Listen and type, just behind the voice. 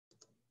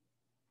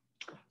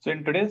So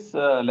in today's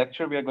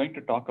lecture, we are going to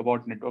talk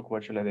about network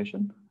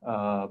virtualization.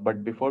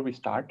 But before we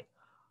start,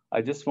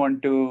 I just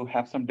want to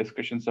have some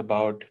discussions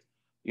about,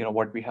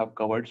 what we have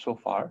covered so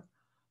far,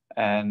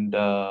 and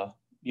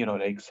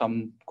like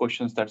some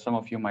questions that some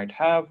of you might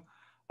have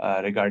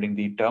regarding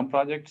the term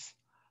projects,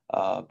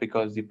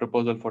 because the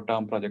proposal for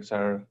term projects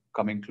are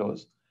coming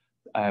close.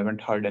 I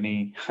haven't heard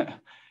any,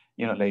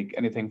 like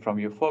anything from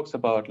you folks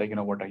about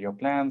what are your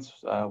plans?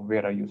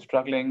 Where are you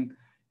struggling?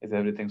 Is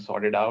everything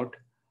sorted out?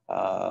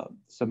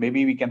 So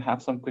maybe we can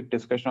have some quick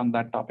discussion on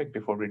that topic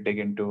before we dig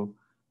into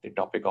the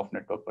topic of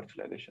network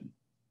virtualization.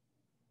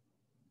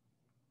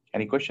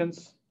 Any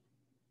questions?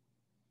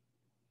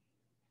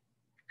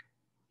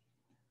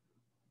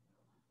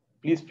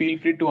 Please feel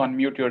free to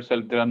unmute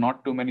yourself. There are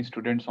not too many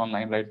students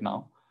online right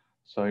now,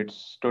 so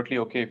it's totally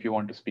okay if you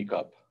want to speak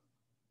up.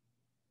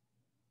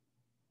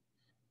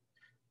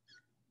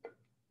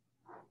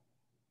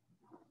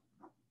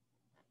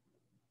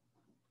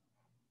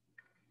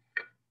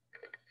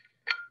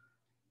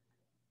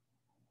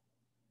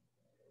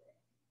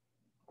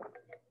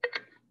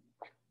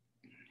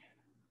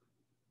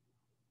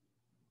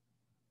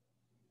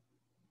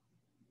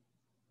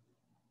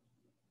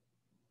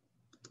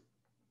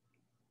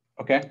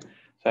 Okay,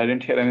 so I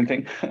didn't hear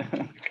anything.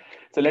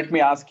 So let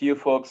me ask you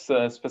folks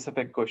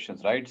specific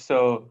questions, right?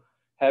 So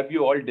have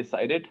you all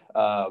decided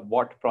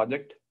what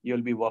project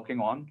you'll be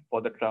working on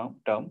for the term?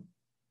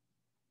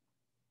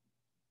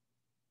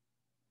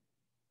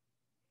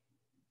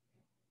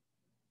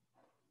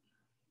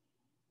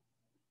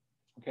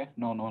 Okay,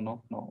 no.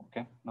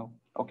 Okay, no.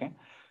 Okay.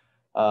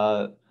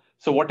 Uh,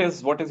 so what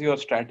is your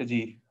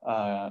strategy?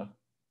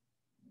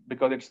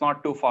 Because it's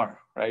not too far,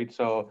 right?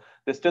 So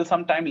there's still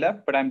some time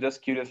left, but I'm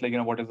just curious,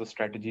 what is the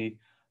strategy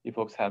you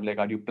folks have? Like,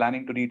 are you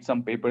planning to read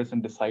some papers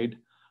and decide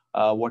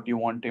what you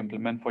want to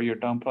implement for your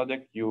term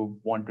project? You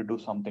want to do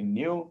something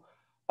new?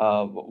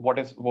 What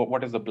is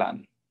the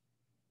plan?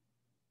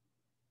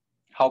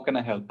 How can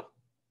I help?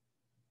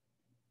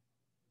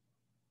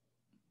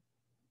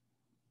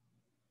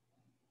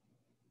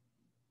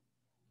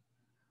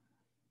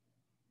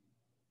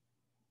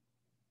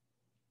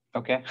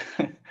 Okay,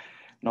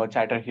 no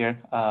chatter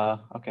here.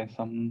 Okay,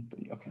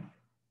 okay.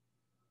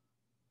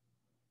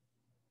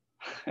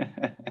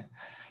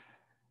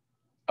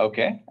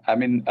 Okay, I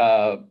mean,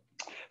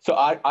 so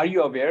are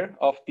you aware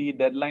of the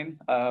deadline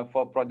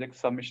for project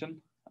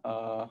submission,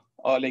 or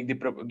like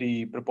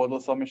the proposal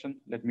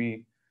submission? Let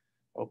me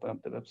open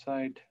up the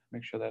website,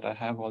 make sure that I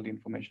have all the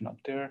information up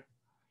there.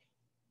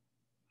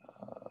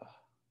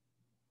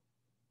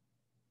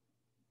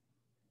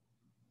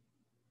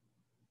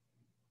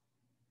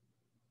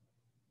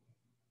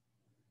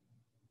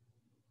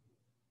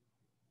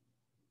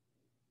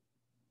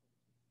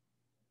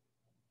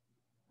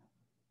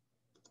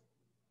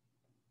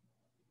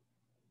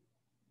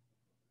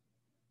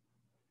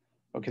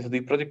 Okay, so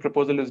the project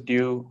proposal is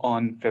due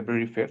on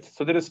February 5th.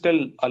 So there is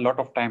still a lot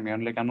of time here.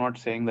 Like, I'm not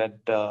saying that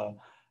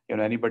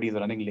anybody is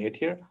running late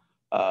here.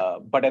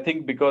 But I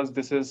think because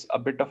this is a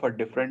bit of a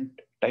different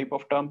type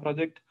of term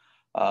project,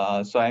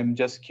 so I'm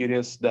just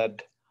curious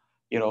that,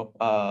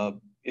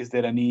 is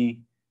there any,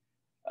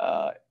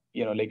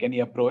 like any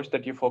approach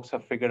that you folks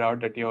have figured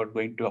out that you're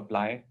going to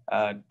apply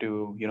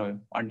to,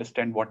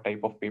 understand what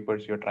type of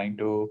papers you're trying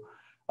to,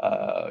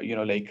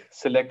 like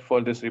select for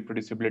this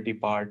reproducibility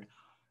part?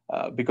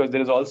 Because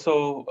there is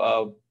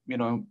also,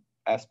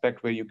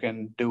 aspect where you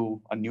can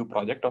do a new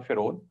project of your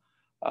own.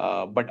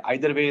 But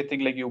either way, I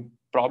think like you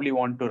probably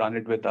want to run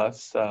it with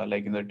us,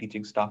 like in the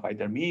teaching staff,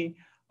 either me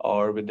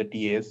or with the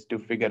TAs, to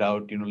figure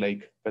out,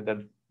 like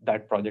whether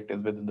that project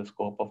is within the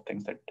scope of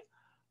things that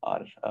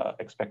are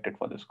expected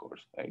for this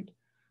course, right?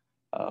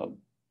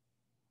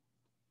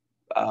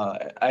 Uh,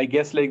 I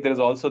guess like there's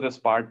also this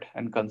part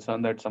and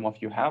concern that some of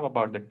you have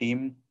about the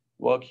team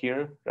work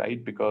here,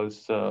 right?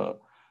 Because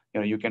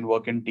you can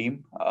work in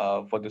team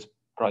for this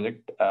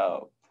project,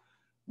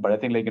 but I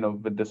think like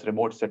with this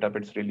remote setup,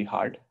 it's really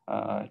hard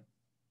to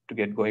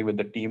get going with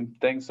the team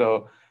thing.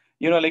 So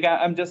like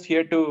I'm just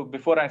here to,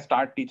 before I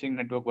start teaching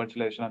network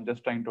virtualization, I'm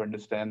just trying to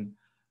understand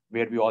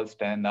where we all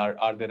stand.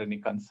 Are there any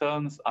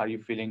concerns? Are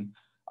you feeling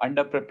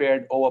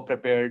underprepared,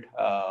 overprepared?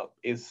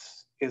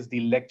 Is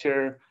the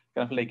lecture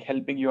kind of like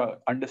helping you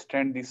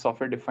understand the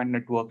software defined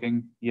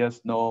networking?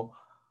 Yes, no,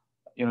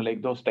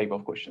 like those type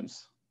of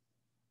questions.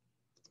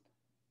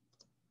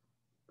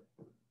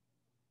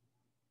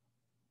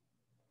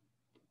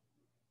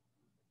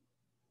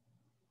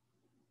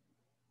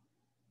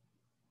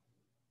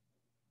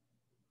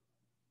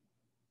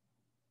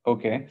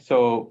 Okay,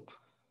 so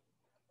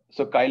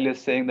Kyle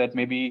is saying that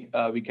maybe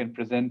we can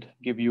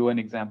give you an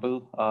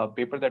example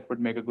paper that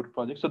would make a good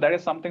project. So that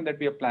is something that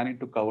we are planning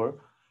to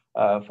cover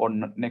for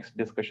next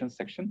discussion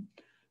section.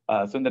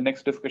 So in the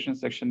next discussion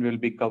section, we'll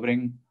be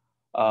covering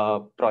a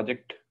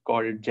project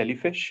called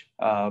Jellyfish,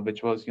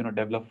 which was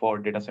developed for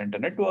data center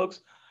networks,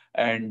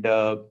 and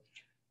uh,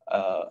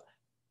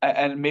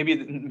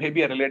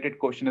 maybe a related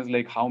question is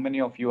like, how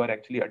many of you are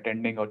actually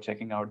attending or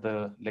checking out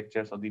the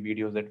lectures or the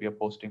videos that we are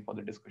posting for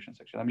the discussion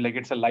section? I mean, like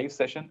it's a live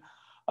session.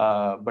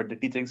 but the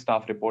teaching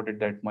staff reported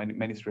that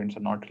many students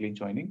are not really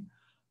joining.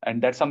 And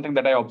that's something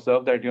that I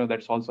observed that,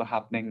 that's also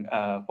happening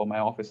for my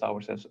office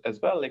hours as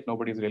well. Like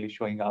nobody's really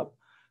showing up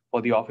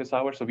for the office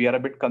hours. So we are a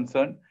bit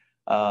concerned.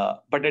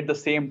 But at the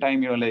same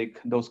time, like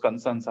those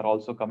concerns are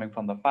also coming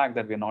from the fact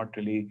that we're not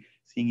really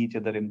seeing each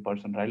other in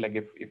person, right? Like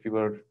if we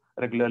were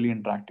regularly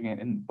interacting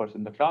in person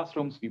in the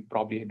classrooms, we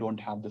probably don't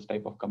have this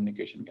type of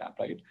communication gap,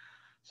 right?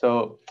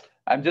 So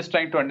I'm just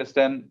trying to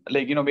understand,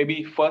 like,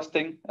 maybe first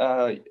thing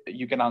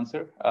you can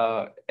answer,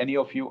 any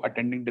of you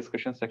attending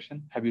discussion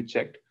section, have you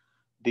checked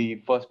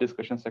the first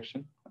discussion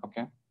section?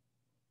 Okay.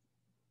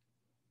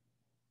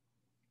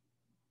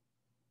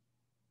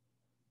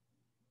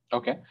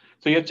 Okay.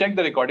 So you have checked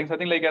the recordings. I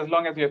think like as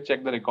long as you have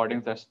checked the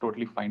recordings, that's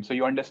totally fine. So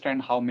you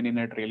understand how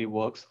MiniNet really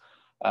works,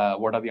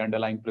 what are the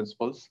underlying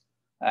principles,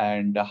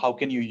 and how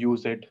can you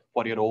use it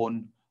for your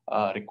own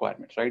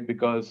requirements, right?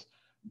 Because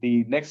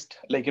the next,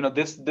 like,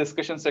 this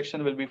discussion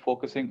section will be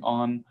focusing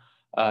on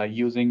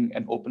using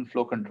an open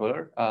flow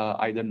controller,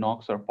 either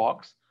Knox or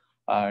POX,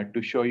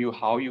 to show you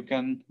how you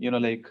can,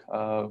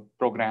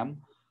 program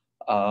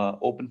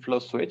open flow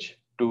switch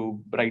to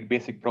write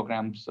basic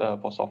programs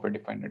for software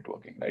defined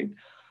networking, right?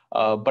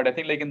 But I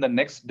think like in the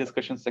next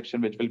discussion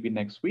section, which will be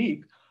next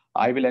week,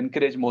 I will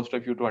encourage most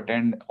of you to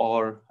attend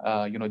or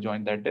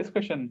join that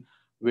discussion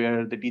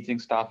where the teaching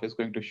staff is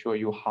going to show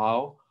you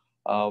how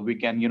we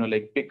can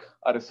pick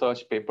a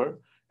research paper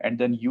and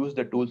then use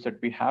the tools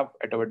that we have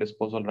at our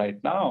disposal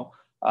right now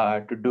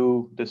to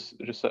do this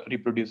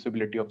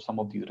reproducibility of some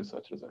of these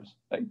research results,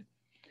 right?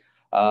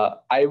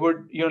 I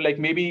would,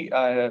 maybe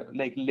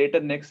like later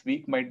next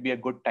week might be a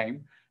good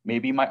time.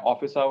 Maybe my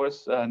office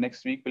hours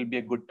next week will be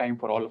a good time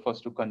for all of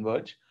us to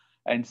converge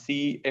and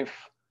see if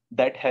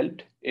that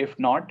helped. If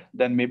not,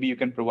 then maybe you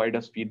can provide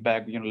us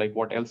feedback, like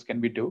what else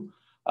can we do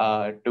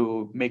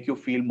to make you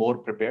feel more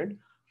prepared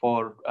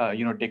for,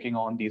 taking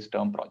on these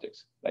term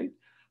projects, right?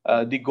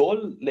 The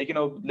goal,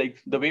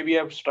 like the way we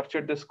have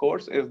structured this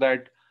course is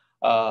that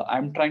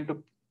I'm trying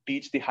to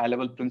teach the high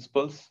level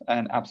principles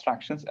and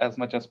abstractions as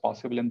much as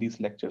possible in these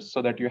lectures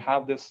so that you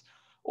have this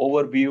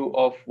overview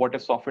of what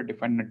is software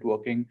defined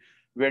networking,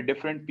 where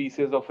different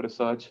pieces of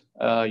research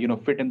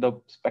fit in the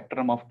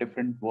spectrum of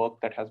different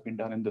work that has been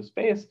done in this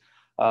space.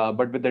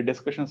 But with the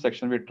discussion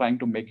section, we're trying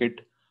to make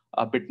it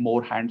a bit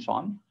more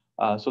hands-on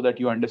so that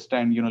you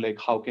understand, like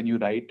how can you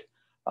write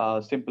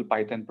a simple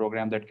Python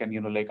program that can,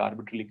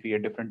 arbitrarily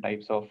create different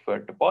types of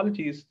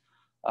topologies.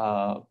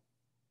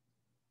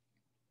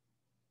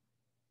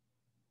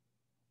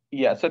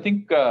 Yeah, so I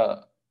think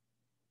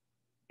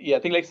yeah, I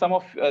think like some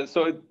of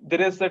so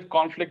there is that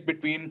conflict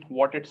between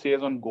what it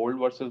says on gold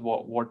versus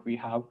what we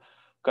have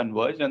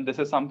converged, and this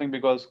is something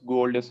because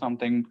gold is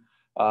something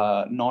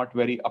not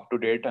very up to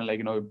date, and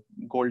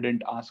gold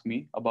didn't ask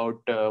me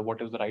about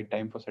what is the right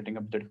time for setting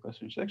up the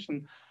discussion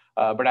section,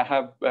 but I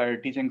have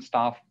teaching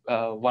staff.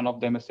 One of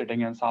them is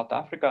sitting in South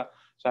Africa,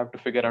 so I have to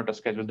figure out a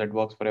schedule that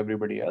works for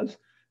everybody else.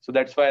 So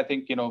that's why I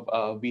think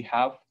we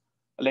have,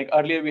 like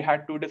earlier we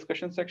had two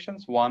discussion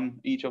sections,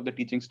 one each of the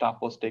teaching staff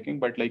was taking,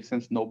 but like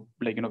since no,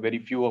 very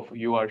few of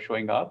you are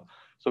showing up,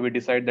 so we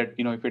decided that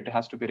if it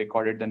has to be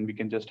recorded, then we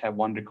can just have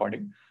one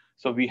recording.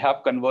 So we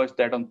have converged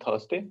that on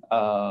Thursday.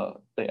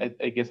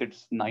 I guess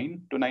it's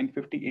 9 to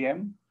 9:50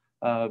 a.m.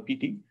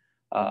 PT.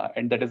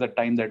 And that is a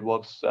time that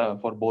works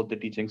for both the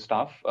teaching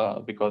staff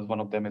because one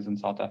of them is in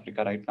South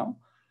Africa right now.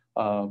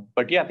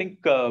 But yeah, I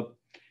think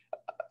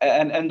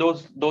and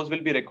those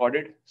will be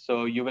recorded,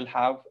 so you will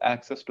have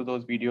access to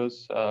those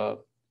videos,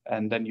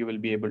 and then you will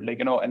be able,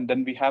 and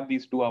then we have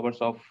these 2 hours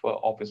of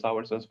office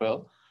hours as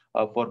well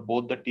for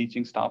both the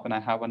teaching staff, and I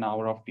have an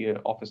hour of the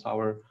office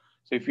hour.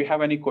 So if you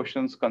have any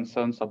questions,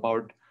 concerns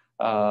about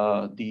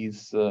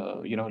these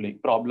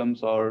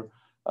problems or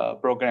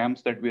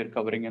programs that we are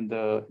covering in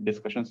the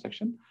discussion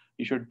section,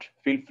 you should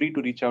feel free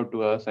to reach out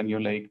to us, and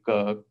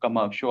come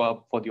up, show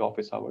up for the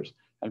office hours,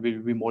 and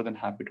we'll be more than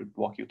happy to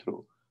walk you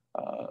through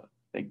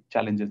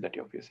challenges that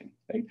you're facing,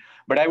 right?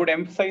 But I would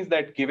emphasize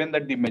that given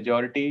that the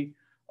majority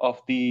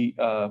of the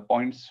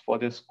points for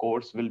this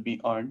course will be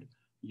earned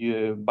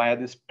by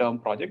this term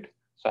project,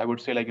 so I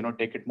would say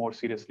take it more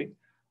seriously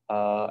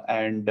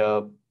and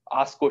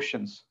ask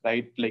questions,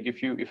 right? Like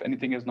if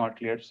anything is not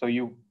clear, so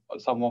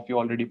some of you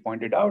already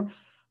pointed out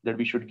that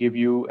we should give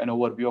you an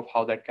overview of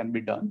how that can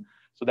be done.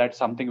 So that's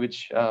something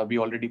which we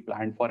already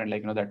planned for, and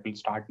that will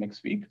start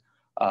next week.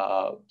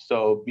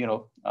 So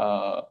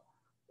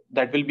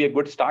that will be a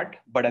good start.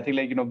 But I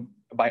think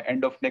by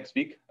end of next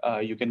week,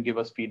 you can give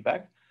us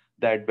feedback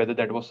that whether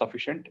that was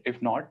sufficient. If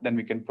not, then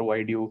we can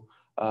provide you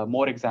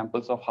more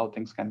examples of how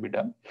things can be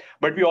done.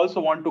 But we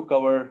also want to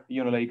cover,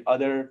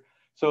 other,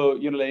 so,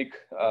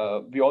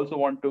 we also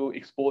want to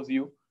expose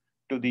you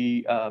to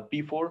the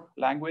P4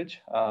 language,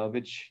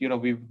 which,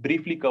 we've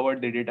briefly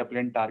covered the data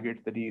plane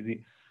targets,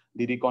 the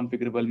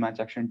reconfigurable match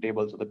action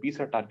tables, so the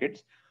PSA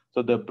targets.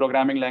 So the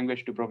programming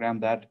language to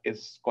program that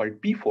is called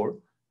P4.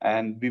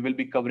 And we will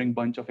be covering a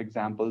bunch of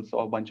examples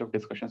or a bunch of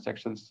discussion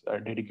sections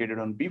dedicated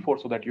on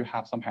P4 so that you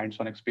have some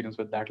hands-on experience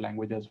with that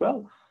language as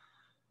well.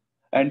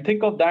 And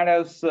think of that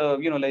as,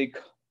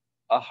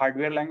 a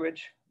hardware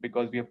language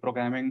because we are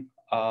programming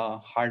a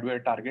hardware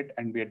target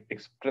and we are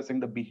expressing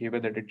the behavior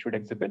that it should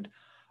exhibit.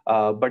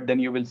 But then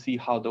you will see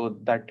how though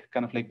that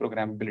kind of like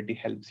programmability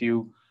helps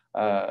you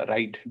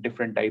write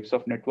different types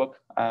of network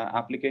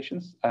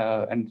applications,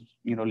 and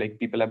like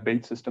people have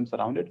built systems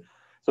around it.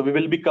 So we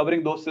will be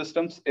covering those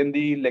systems in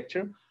the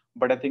lecture,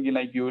 but I think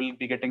you will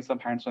be getting some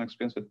hands-on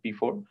experience with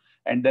P4.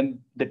 And then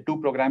the two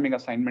programming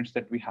assignments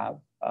that we have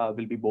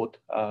will be both,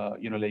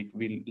 like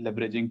we'll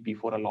leveraging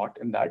P4 a lot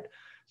in that.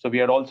 So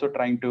we are also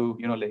trying to,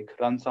 like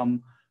run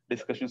some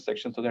discussion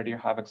sections so that you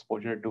have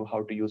exposure to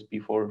how to use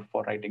P4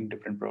 for writing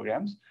different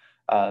programs.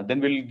 Then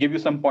we'll give you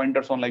some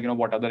pointers on like,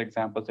 what other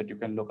examples that you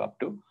can look up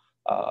to.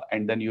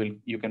 And then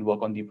you can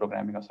work on the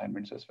programming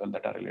assignments as well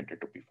that are related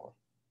to P4.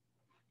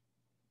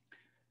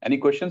 Any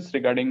questions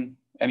regarding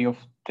any of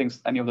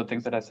the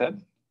things that I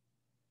said?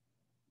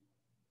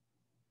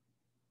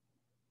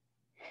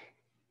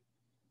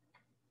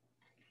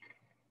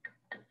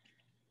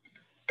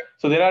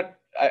 So there are,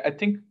 I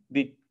think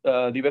the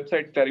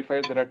website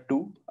clarifies there are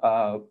two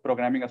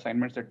programming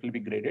assignments that will be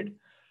graded.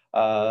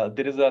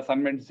 There is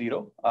assignment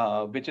 0,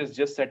 which is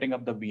just setting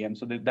up the VM.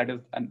 So that is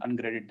an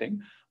ungraded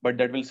thing, but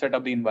that will set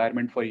up the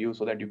environment for you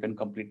so that you can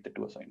complete the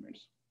two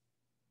assignments.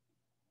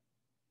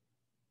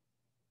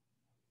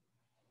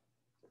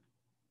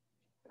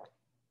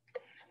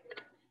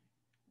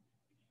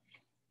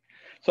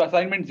 So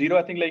assignment 0,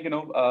 I think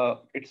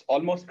it's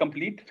almost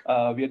complete.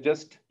 We are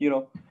just,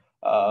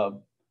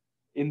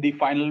 in the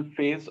final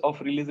phase of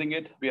releasing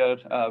it.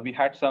 We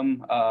had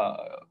some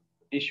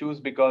issues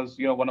because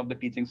one of the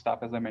teaching staff,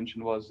 as I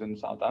mentioned, was in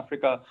South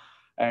Africa,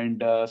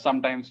 and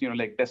sometimes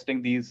like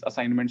testing these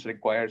assignments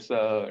requires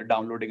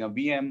downloading a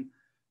VM,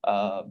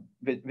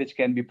 which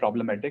can be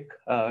problematic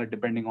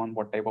depending on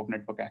what type of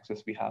network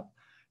access we have.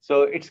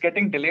 So it's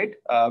getting delayed.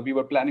 We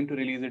were planning to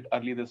release it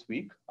early this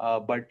week,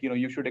 but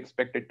you should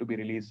expect it to be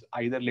released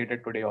either later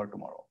today or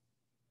tomorrow.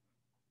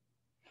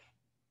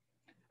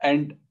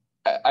 And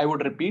I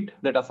would repeat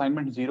that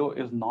assignment 0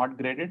 is not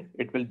graded.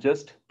 It will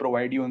just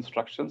provide you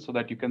instructions so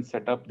that you can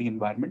set up the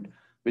environment,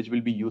 which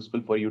will be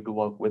useful for you to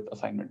work with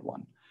assignment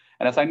 1.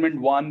 And assignment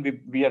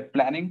 1, we are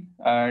planning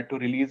to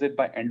release it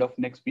by end of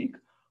next week.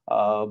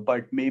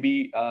 But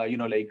maybe,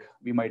 like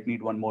we might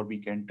need one more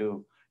weekend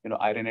to,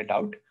 iron it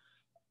out.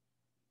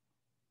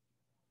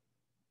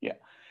 Yeah,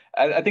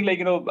 I think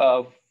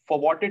for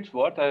what it's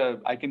worth,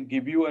 I can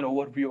give you an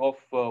overview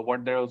of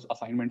what those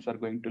assignments are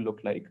going to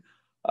look like,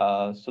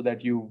 so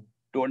that you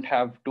don't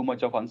have too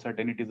much of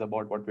uncertainties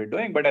about what we're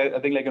doing. But I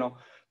think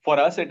for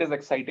us, it is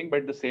exciting, but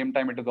at the same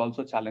time, it is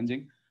also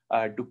challenging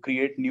to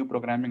create new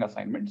programming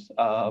assignments.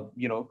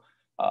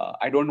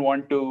 I don't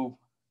want to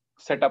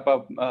set up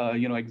a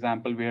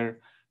example where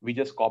we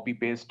just copy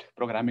paste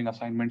programming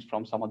assignments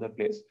from some other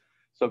place.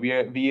 So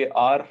we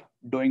are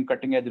doing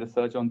cutting edge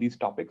research on these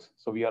topics.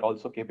 So we are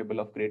also capable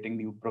of creating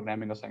new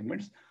programming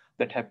assignments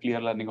that have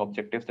clear learning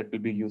objectives that will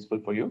be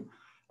useful for you.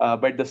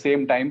 But at the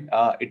same time,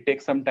 it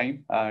takes some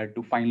time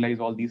to finalize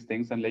all these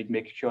things and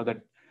make sure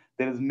that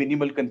there is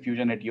minimal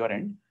confusion at your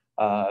end.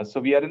 So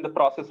we are in the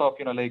process of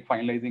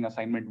finalizing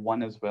assignment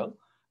 1 as well.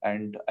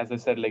 And as I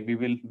said, we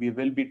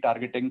will be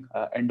targeting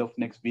end of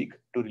next week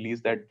to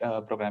release that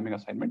programming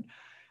assignment.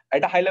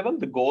 At a high level,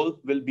 the goal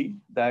will be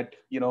that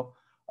we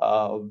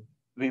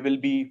will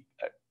be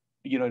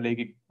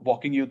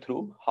walking you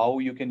through how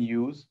you can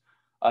use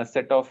a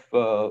set of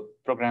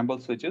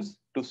programmable switches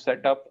to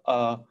set up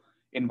a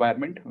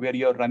environment where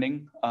you're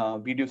running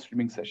video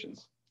streaming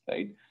sessions,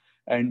 right?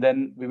 And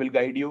then we will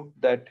guide you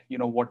that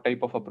what type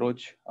of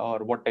approach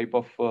or what type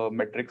of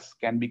metrics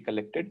can be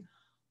collected,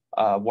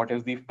 what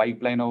is the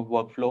pipeline of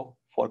workflow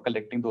for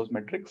collecting those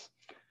metrics,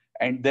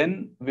 and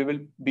then we will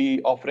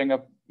be offering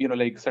a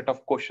set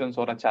of questions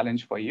or a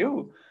challenge for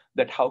you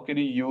that how can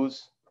you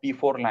use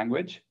P4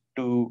 language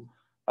to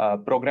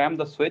program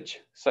the switch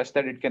such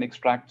that it can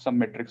extract some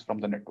metrics from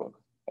the network,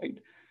 right?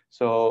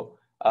 So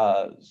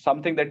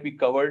something that we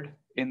covered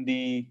in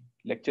the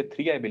lecture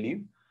 3, I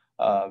believe,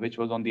 which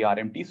was on the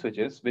RMT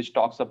switches, which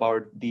talks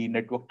about the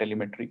network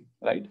telemetry,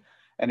 right?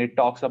 And it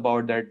talks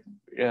about that,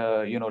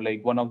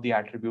 one of the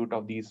attribute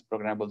of these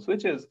programmable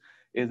switches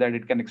is that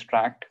it can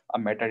extract a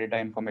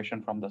metadata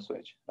information from the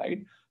switch,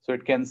 right? So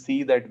it can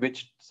see that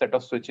which set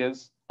of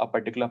switches a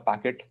particular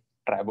packet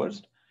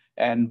traversed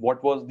and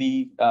what was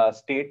the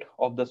state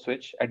of the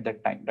switch at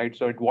that time, right?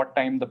 So at what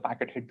time the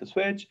packet hit the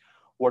switch,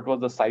 what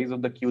was the size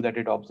of the queue that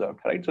it observed,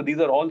 right? So these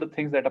are all the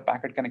things that a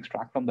packet can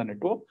extract from the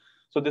network.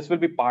 So this will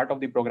be part of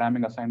the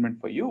programming assignment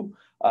for you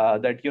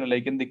that,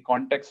 in the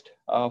context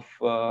of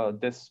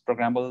this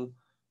programmable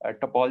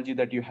topology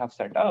that you have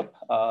set up,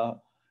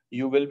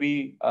 you will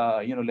be,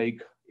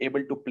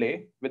 able to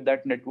play with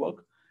that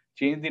network,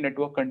 change the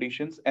network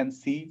conditions and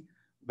see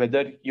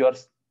whether your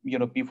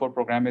P4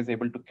 program is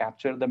able to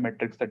capture the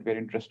metrics that we're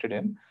interested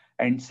in.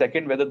 And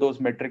second, whether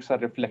those metrics are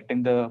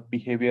reflecting the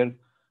behavior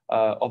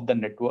of the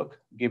network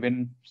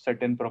given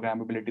certain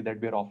programmability that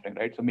we're offering,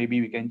 right? So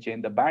maybe we can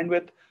change the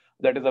bandwidth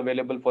that is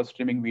available for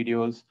streaming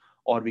videos,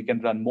 or we can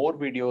run more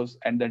videos,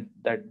 and then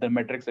that the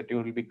metrics that you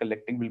will be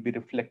collecting will be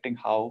reflecting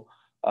how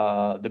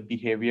the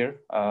behavior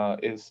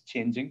is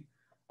changing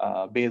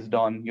based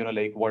on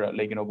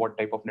what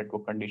type of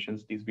network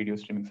conditions these video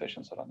streaming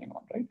sessions are running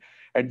on, right?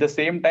 At the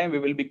same time, we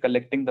will be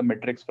collecting the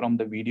metrics from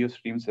the video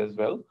streams as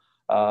well,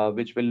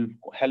 which will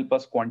help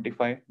us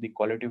quantify the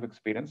quality of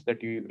experience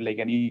that you, like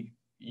any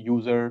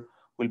user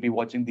will be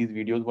watching these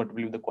videos, what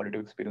will be the quality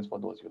of experience for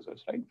those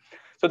users, right?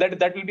 So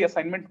that will be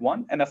assignment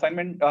one, and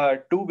assignment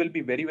two will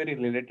be very, very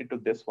related to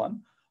this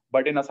one.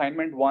 But in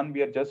assignment one,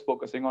 we are just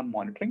focusing on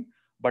monitoring.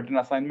 But in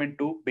assignment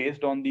two,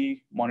 based on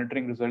the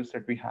monitoring results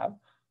that we have,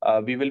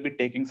 we will be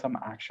taking some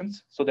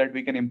actions so that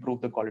we can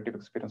improve the quality of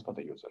experience for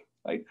the user,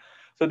 right?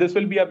 So this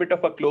will be a bit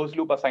of a closed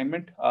loop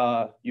assignment.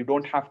 You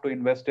don't have to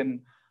invest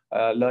in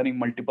learning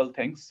multiple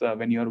things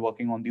when you're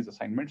working on these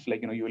assignments.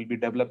 Like, you will be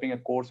developing a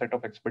core set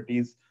of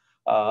expertise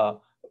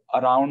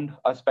around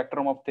a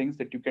spectrum of things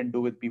that you can do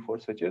with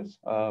P4 switches,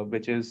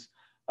 which is,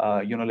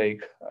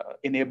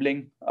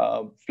 enabling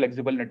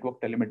flexible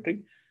network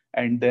telemetry,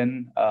 and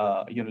then,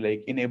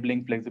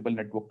 enabling flexible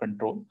network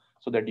control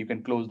so that you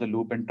can close the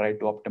loop and try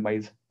to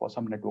optimize for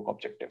some network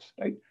objectives,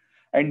 right?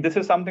 And this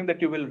is something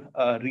that you will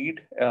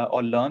read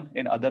or learn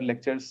in other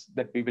lectures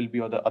that we will be,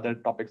 or the other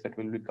topics that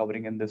we'll be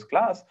covering in this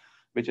class,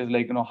 which is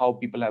like, how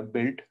people have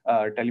built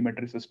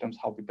telemetry systems,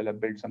 how people have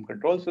built some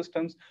control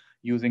systems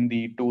using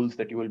the tools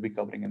that you will be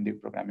covering in the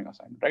programming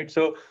assignment, right?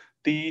 So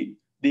the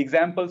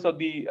examples of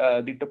the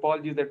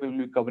topologies that we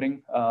will be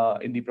covering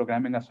in the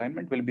programming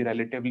assignment will be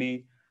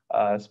relatively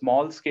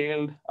small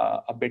scaled,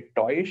 a bit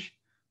toyish,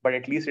 but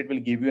at least it will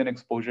give you an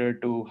exposure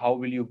to how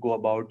will you go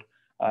about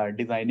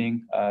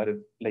designing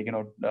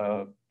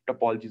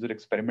topologies or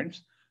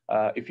experiments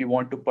if you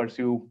want to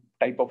pursue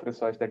type of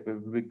research that we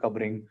will be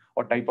covering,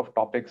 or type of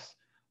topics,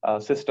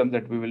 systems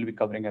that we will be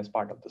covering as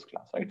part of this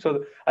class, right?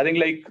 So I think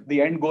like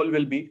the end goal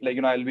will be like,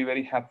 I'll be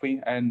very happy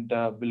and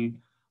will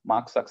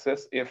mark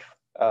success if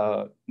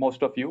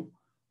most of you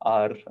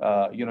are,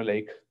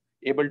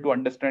 able to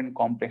understand and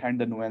comprehend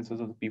the nuances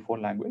of the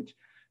P4 language,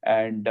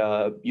 and,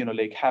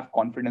 have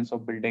confidence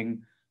of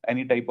building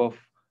any type of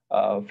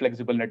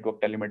flexible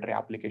network telemetry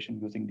application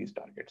using these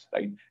targets,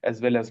 right?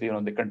 As well as,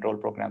 the control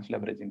programs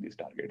leveraging these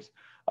targets.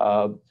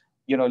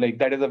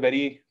 That is a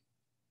very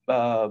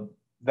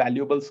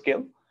valuable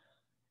skill.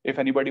 If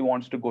anybody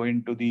wants to go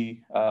into the,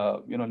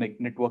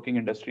 networking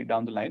industry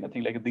down the line, I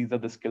think like these are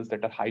the skills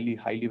that are highly,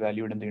 highly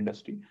valued in the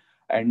industry.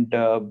 And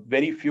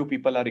very few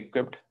people are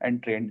equipped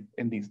and trained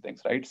in these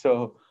things, right?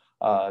 So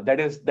that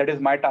is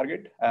my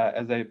target,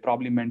 as I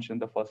probably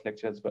mentioned the first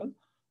lecture as well.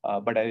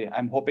 But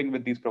I'm hoping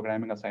with these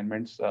programming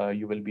assignments,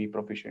 you will be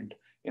proficient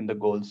in the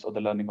goals or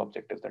the learning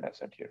objectives that I've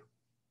set here.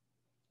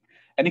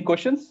 Any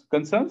questions,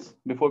 concerns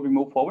before we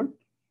move forward?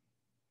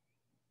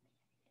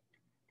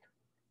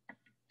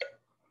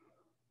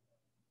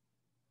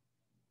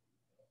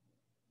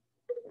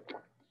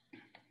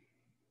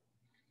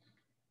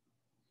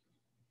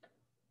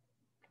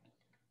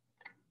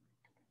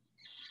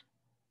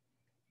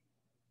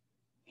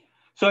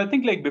 So I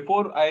think like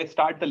before I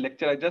start the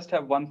lecture, I just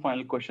have one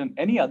final question.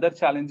 Any other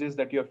challenges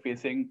that you're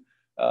facing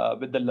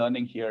with the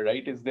learning here,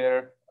 right? Is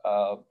there,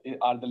 are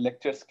the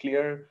lectures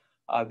clear?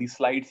 Are the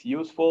slides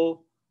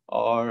useful?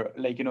 Or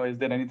like, is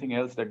there anything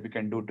else that we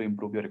can do to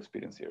improve your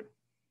experience here?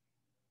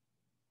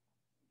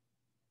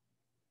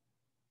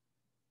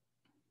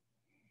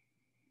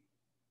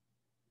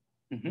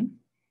 Mm-hmm.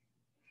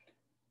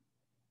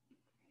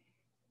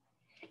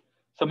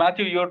 So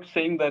Matthew, you're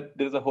saying that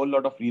there's a whole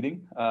lot of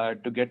reading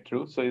to get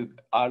through. So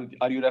are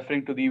you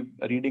referring to the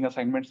reading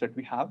assignments that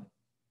we have?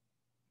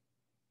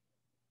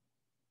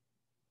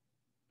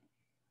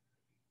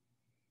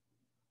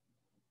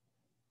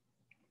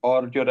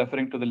 Or you're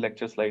referring to the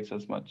lecture slides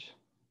as much?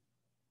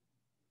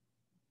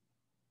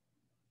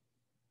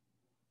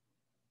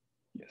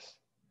 Yes.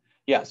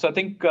 Yeah, so I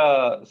think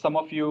some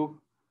of you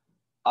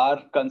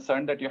are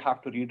concerned that you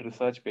have to read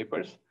research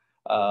papers,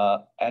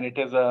 and it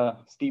is a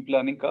steep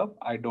learning curve.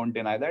 I don't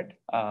deny that,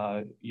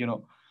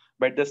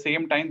 but at the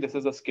same time, this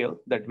is a skill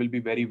that will be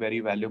very,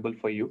 very valuable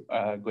for you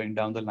going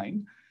down the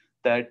line.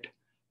 That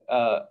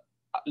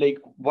like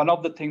one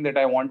of the things that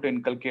I want to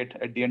inculcate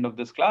at the end of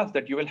this class,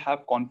 that you will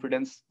have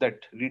confidence that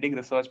reading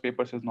research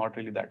papers is not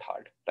really that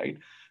hard, right?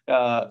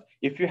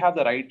 If you have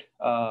the right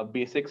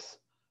basics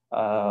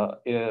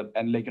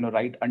and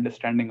right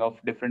understanding of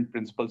different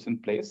principles in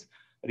place,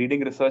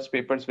 reading research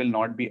papers will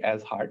not be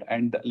as hard.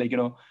 And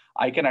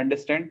I can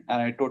understand,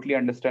 and I totally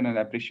understand and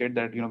appreciate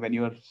that, when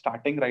you're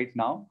starting right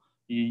now,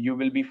 you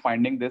will be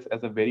finding this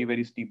as a very,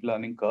 very steep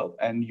learning curve.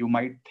 And you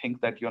might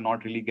think that you're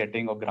not really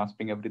getting or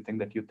grasping everything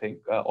that you think,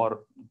 or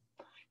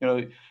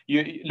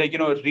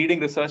reading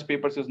research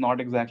papers is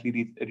not exactly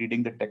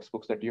reading the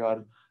textbooks that you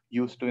are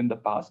used to in the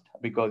past,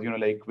 because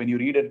when you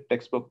read a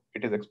textbook,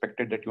 it is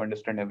expected that you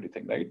understand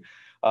everything, right?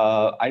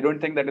 I don't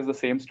think that is the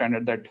same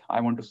standard that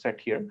I want to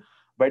set here.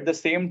 But at the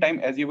same time,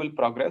 as you will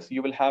progress,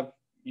 you will have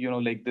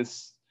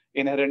this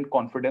inherent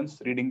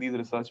confidence reading these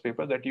research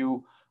papers, that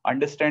you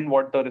understand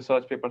what the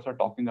research papers are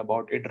talking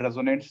about. It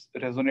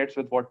resonates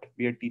with what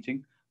we are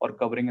teaching or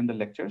covering in the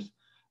lectures.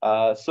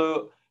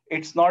 So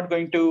it's not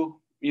going to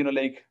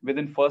like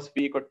within first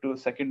week or to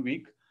second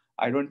week,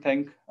 I don't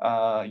think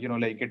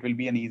like it will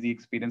be an easy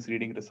experience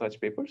reading research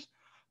papers.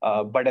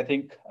 But I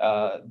think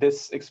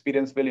this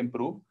experience will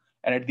improve.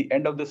 And at the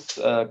end of this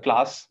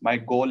class, my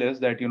goal is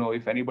that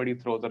if anybody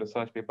throws a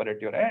research paper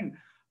at your end,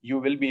 you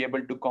will be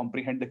able to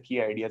comprehend the key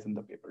ideas in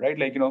the paper, right?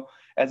 Like,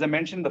 as I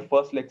mentioned in the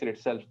first lecture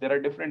itself, there are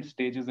different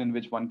stages in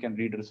which one can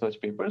read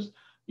research papers.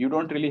 You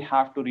don't really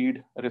have to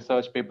read a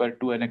research paper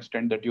to an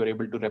extent that you're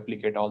able to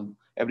replicate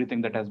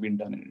everything that has been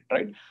done in it,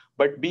 right?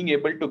 But being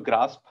able to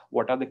grasp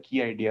what are the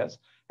key ideas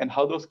and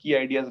how those key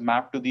ideas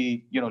map to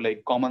the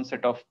like common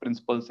set of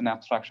principles and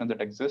abstractions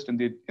that exist in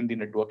the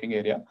networking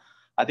area,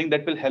 I think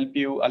that will help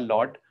you a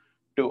lot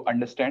to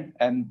understand.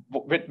 And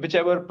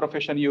whichever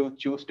profession you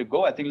choose to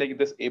go, I think like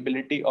this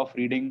ability of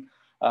reading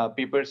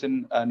papers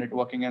in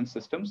networking and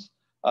systems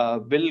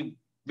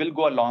will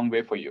go a long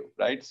way for you,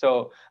 right?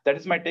 So that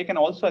is my take. And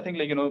also I think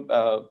like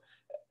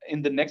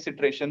in the next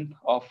iteration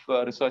of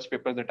research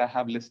papers that I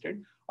have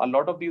listed, a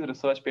lot of these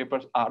research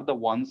papers are the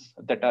ones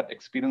that are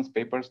experience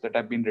papers that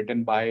have been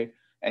written by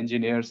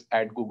engineers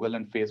at Google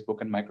and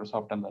Facebook and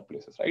Microsoft and other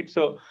places, right?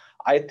 So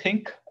I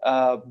think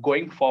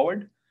going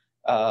forward,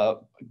 uh,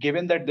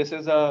 given that this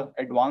is a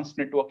advanced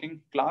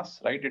networking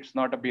class, right? It's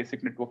not a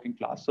basic networking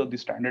class, so the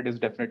standard is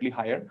definitely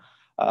higher.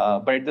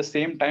 But at the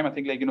same time, I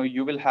think like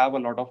you will have a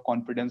lot of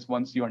confidence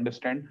once you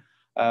understand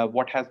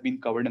what has been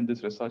covered in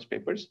these research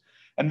papers.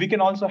 And we can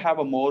also have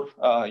a more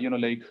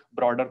like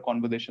broader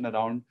conversation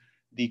around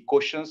the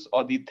questions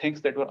or the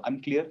things that were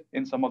unclear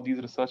in some of these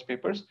research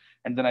papers,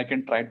 and then I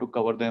can try to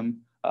cover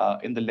them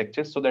in the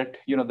lectures, so that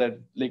that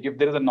like if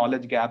there is a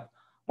knowledge gap,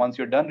 once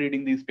you're done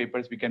reading these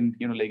papers, we can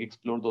like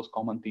explore those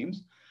common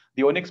themes.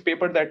 The Onyx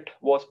paper that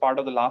was part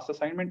of the last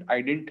assignment,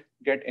 I didn't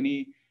get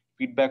any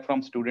feedback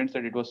from students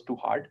that it was too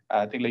hard.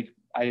 I think like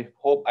I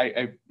hope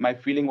my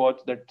feeling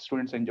was that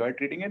students enjoyed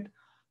reading it.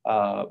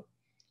 uh,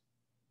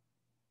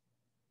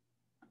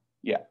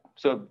 yeah.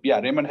 So yeah,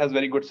 Raymond has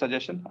very good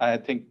suggestion. I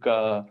think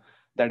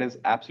that is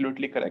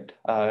absolutely correct.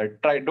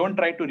 Don't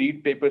try to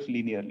read papers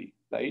linearly,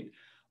 right?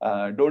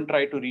 Don't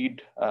try to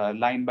read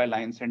line by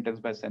line, sentence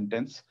by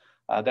sentence.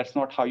 That's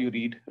not how you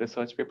read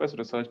research papers.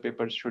 Research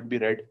papers should be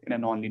read in a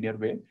non-linear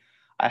way.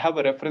 I have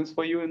a reference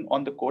for you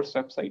on the course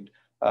website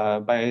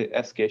by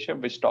S.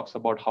 Keshav, which talks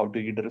about how to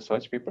read a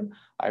research paper.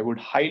 I would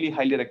highly,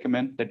 highly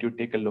recommend that you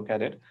take a look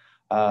at it.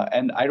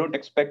 And I don't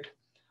expect,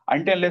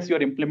 until unless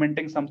you're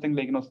implementing something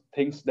like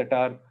things that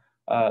are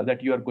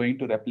that you are going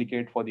to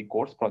replicate for the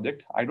course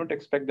project, I don't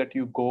expect that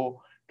you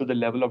go to the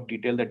level of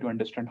detail that you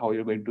understand how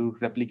you're going to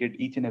replicate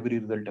each and every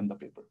result in the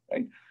paper,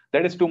 right?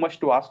 That is too much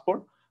to ask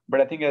for.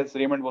 But I think, as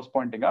Raymond was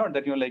pointing out,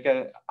 that like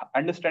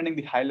understanding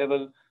the high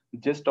level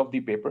gist of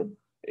the paper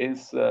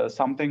is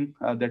something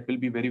that will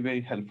be very,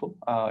 very helpful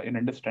in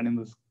understanding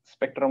the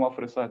spectrum of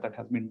research that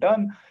has been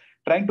done.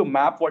 Trying to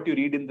map what you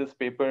read in this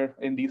paper,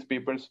 in these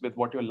papers, with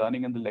what you're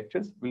learning in the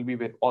lectures will be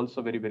also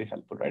very, very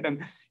helpful, right?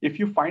 And if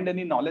you find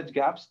any knowledge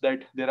gaps,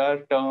 that there are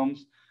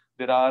terms,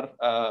 there are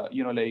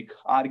like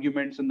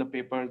arguments in the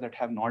paper that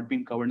have not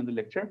been covered in the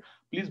lecture,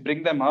 please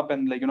bring them up,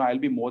 and like I'll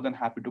be more than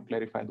happy to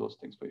clarify those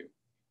things for you.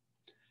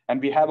 And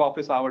we have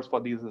office hours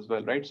for these as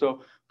well, right?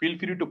 So feel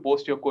free to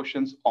post your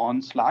questions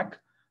on Slack,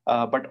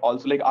 but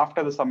also like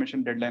after the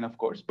submission deadline, of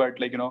course. But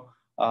like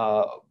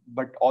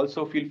but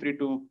also feel free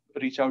to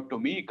reach out to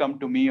me, come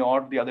to me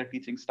or the other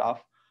teaching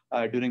staff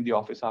during the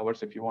office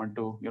hours if you want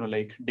to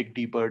like dig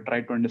deeper,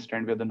 try to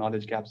understand where the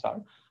knowledge gaps are.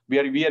 We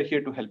are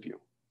here to help you.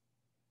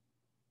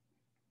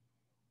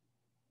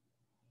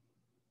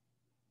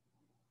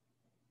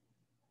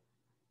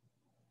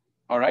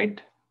 All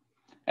right.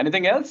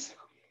 Anything else?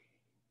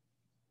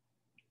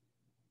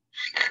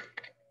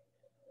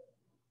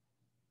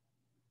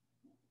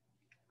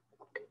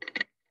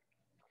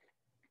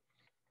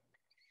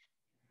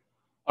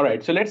 All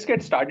right, so let's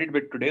get started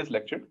with today's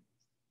lecture.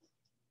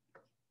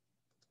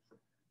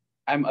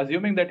 I'm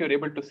assuming that you're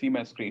able to see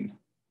my screen.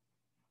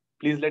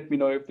 Please let me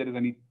know if there is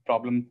any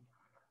problem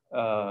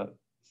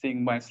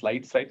seeing my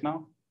slides right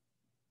now.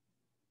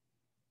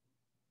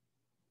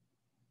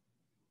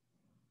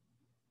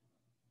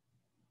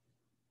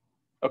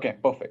 Okay,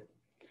 perfect.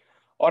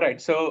 All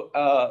right, so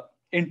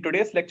in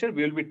today's lecture,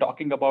 we will be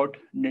talking about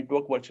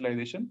network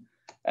virtualization.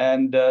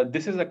 And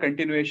this is a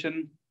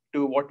continuation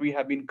to what we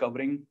have been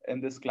covering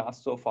in this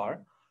class so far.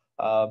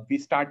 We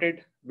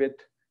started with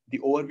the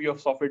overview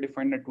of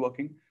software-defined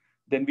networking.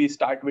 Then we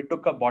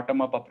took a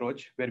bottom-up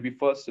approach where we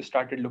first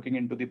started looking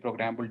into the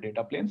programmable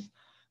data planes.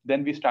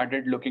 Then we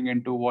started looking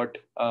into what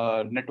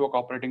network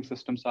operating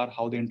systems are,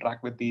 how they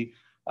interact with the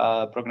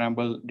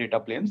programmable data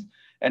planes.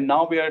 And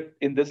now we are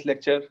in this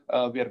lecture,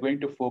 we are going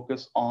to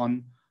focus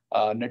on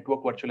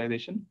network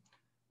virtualization.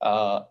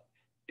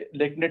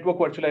 Like network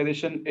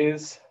virtualization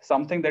is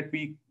something that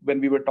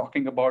when we were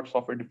talking about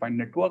software-defined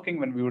networking,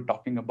 when we were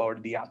talking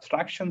about the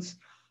abstractions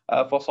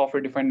for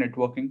software-defined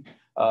networking,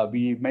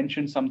 we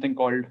mentioned something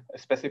called a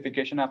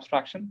specification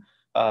abstraction,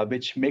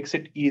 which makes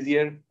it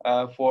easier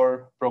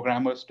for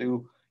programmers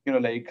to,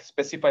 like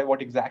specify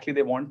what exactly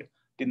they want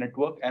the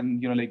network,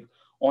 and like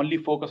only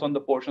focus on the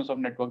portions of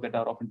network that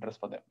are of interest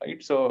for them,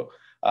 right? So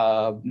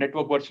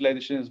network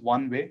virtualization is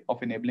one way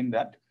of enabling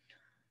that.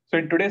 So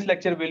in today's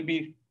lecture, we'll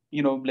be,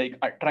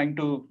 trying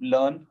to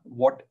learn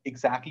what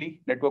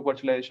exactly network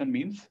virtualization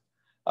means.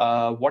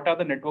 What are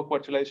the network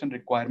virtualization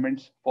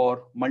requirements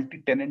for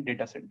multi-tenant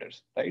data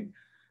centers, right?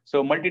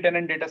 So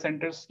multi-tenant data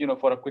centers,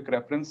 for a quick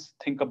reference,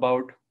 think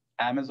about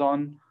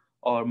Amazon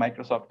or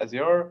Microsoft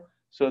Azure.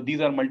 So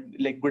these are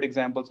good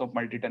examples of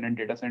multi-tenant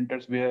data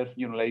centers where,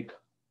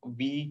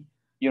 we,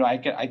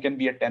 I can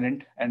be a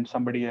tenant and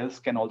somebody else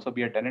can also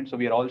be a tenant. So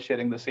we are all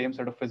sharing the same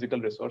set of physical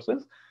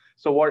resources.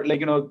 So what,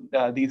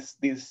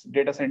 these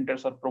data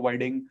centers are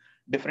providing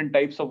different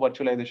types of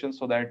virtualization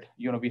so that,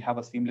 we have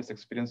a seamless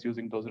experience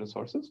using those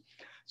resources.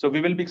 So we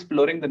will be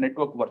exploring the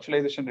network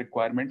virtualization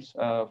requirements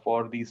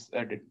for these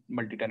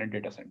multi-tenant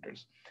data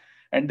centers.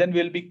 And then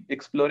we'll be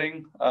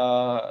exploring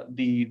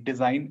the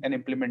design and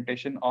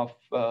implementation of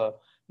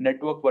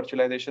network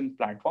virtualization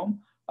platform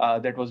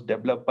that was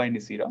developed by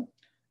Nicira.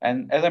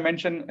 And as I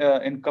mentioned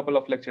in a couple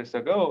of lectures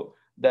ago,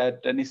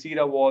 that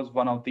Nicira was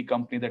one of the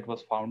company that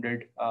was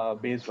founded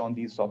based on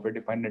these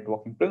software-defined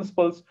networking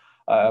principles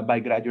by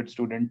graduate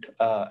student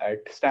at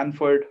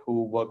Stanford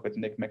who worked with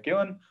Nick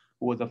McKeown,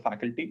 who was a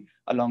faculty,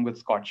 along with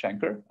Scott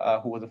Shanker,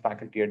 who was a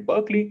faculty at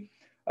Berkeley.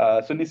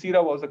 So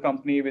Nicira was a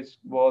company which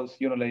was,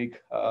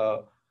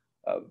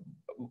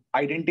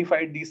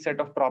 identified these set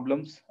of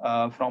problems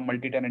from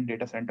multi-tenant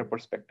data center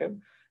perspective,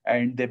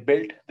 and they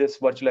built this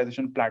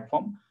virtualization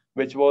platform,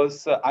 which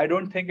was I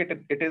don't think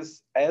it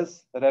is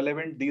as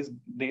relevant these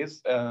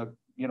days. I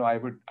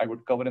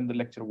would cover in the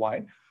lecture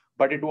why,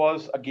 but it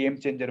was a game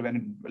changer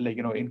when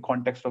in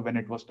context of when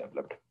it was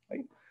developed,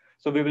 right?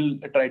 So we will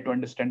try to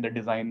understand the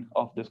design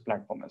of this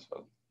platform as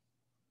well.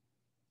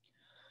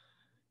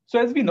 So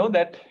as we know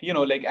that,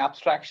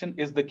 abstraction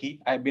is the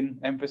key. I've been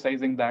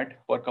emphasizing that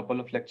for a couple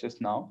of lectures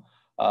now.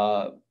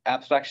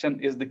 Abstraction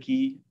is the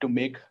key to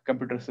make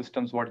computer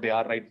systems what they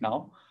are right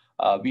now.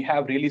 We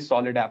have really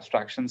solid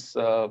abstractions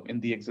in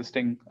the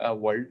existing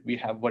world. We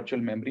have virtual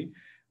memory,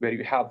 where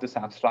you have this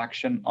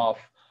abstraction of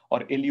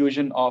or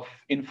illusion of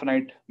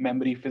infinite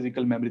memory,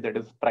 physical memory that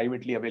is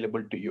privately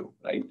available to you,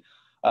 right?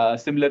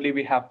 Similarly,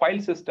 we have file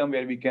system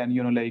where we can,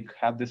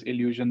 have this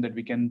illusion that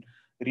we can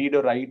read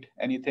or write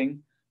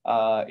anything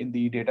in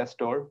the data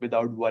store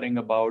without worrying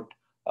about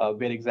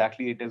where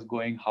exactly it is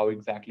going, how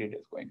exactly it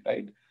is going,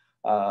 right?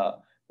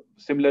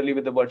 Similarly,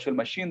 with the virtual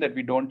machine, that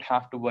we don't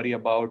have to worry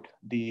about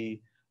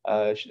the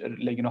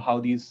how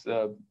these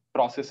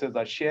processes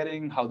are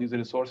sharing, how these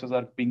resources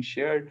are being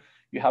shared.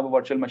 You have a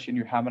virtual machine,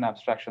 you have an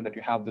abstraction that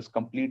you have this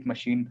complete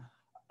machine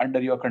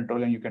under your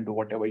control and you can do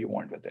whatever you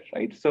want with it,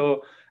 right?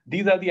 So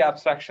these are the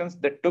abstractions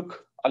that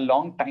took a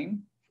long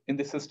time in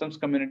the systems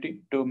community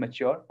to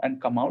mature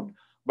and come out,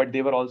 but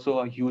they were also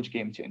a huge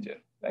game changer,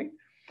 right?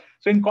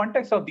 So in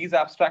context of these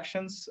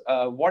abstractions,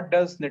 what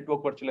does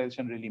network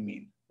virtualization really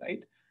mean,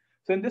 right?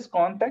 So in this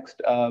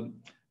context,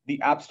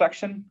 the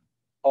abstraction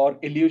or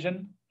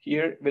illusion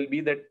here will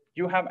be that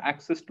you have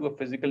access to a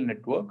physical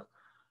network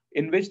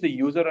in which the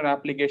user or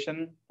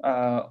application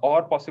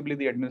or possibly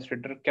the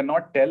administrator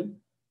cannot tell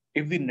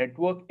if the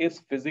network is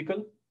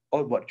physical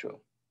or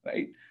virtual,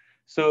 right?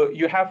 So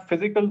you have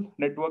physical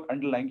network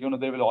underlying,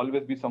 there will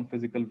always be some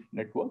physical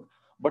network,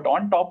 but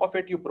on top of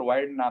it, you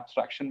provide an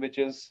abstraction which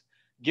is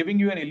giving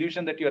you an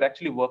illusion that you're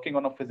actually working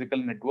on a physical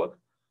network,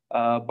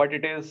 but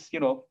it is,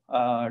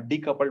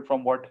 decoupled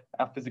from what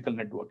a physical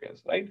network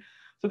is, right?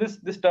 So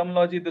this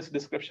terminology, this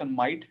description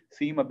might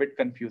seem a bit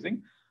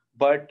confusing,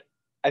 but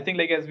I think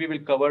as we will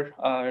cover,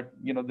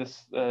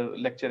 this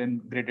lecture in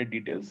greater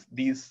details,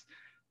 these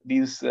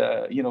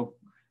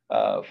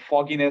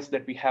fogginess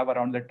that we have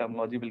around the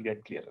terminology will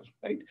get clearer,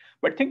 right?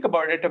 But think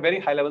about it at a very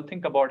high level.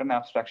 Think about an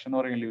abstraction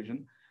or an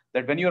illusion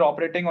that when you're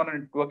operating on a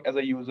network as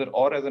a user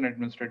or as an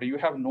administrator, you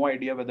have no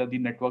idea whether the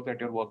network that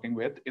you're working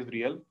with is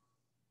real,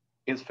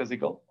 is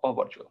physical or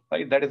virtual,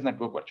 right? That is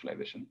network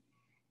virtualization.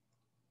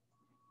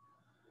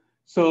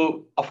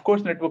 So of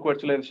course, network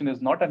virtualization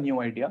is not a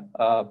new idea.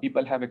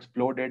 People have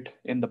explored it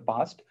in the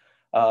past.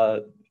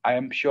 I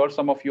am sure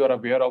some of you are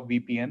aware of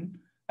VPN,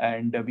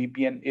 and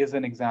VPN is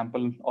an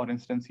example or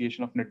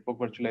instantiation of network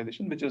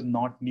virtualization, which is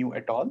not new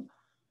at all.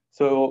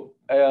 So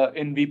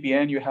in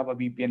VPN, you have a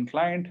VPN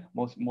client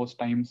most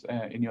times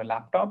in your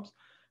laptops,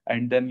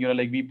 and then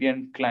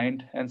VPN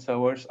client and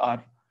servers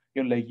are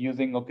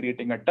using or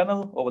creating a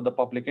tunnel over the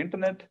public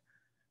internet.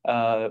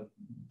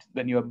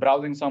 When you're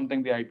browsing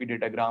something, the IP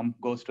datagram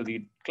goes to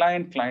the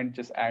client. Client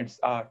just adds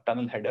a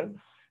tunnel header,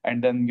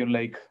 and then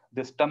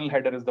this tunnel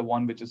header is the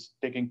one which is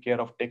taking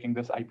care of taking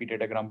this IP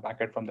datagram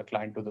packet from the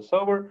client to the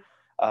server.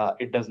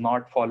 It does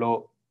not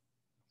follow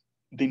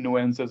the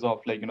nuances of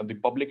the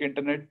public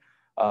internet.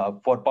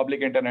 For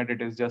public internet,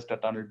 it is just a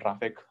tunnel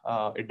traffic.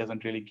 It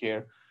doesn't really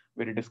care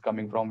where it is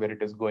coming from, where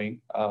it is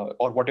going,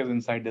 or what is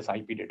inside this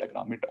IP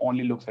datagram. It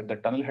only looks at the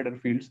tunnel header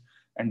fields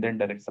and then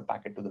directs the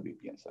packet to the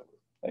VPN server,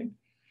 right?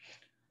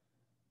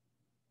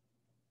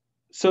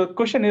 So the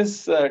question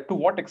is, to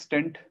what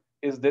extent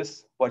is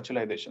this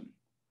virtualization?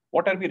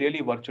 What are we really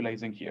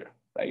virtualizing here,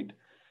 right?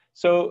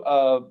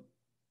 So,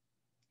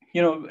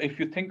 if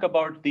you think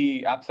about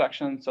the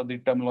abstractions or the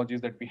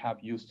terminologies that we have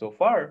used so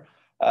far,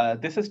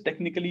 this is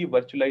technically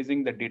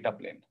virtualizing the data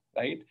plane,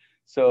 right?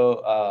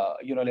 So,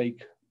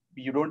 like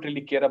you don't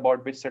really care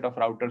about which set of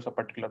routers a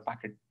particular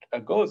packet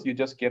goes. You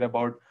just care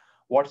about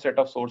what set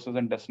of sources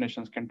and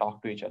destinations can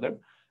talk to each other.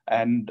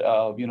 And,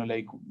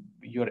 like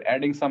you're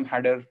adding some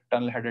header,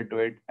 tunnel header to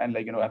it, and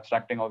like,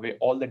 abstracting away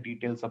all the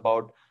details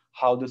about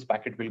how this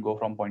packet will go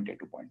from point A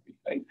to point B,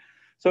 right?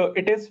 So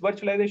it is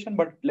virtualization,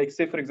 but like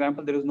say, for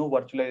example, there is no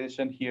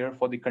virtualization here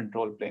for the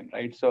control plane,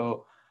 right?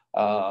 So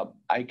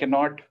I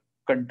cannot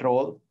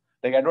control,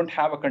 like I don't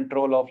have a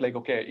control of like,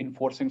 okay,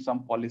 enforcing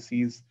some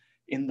policies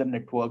in the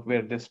network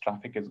where this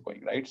traffic is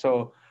going, right?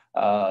 So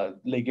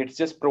like it's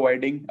just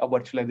providing a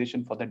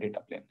virtualization for the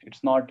data plane.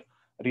 It's not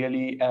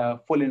really a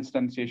full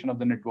instantiation of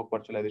the network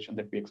virtualization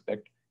that we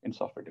expect in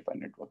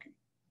software-defined networking.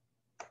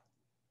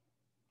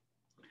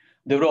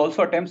 There were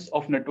also attempts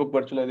of network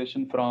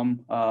virtualization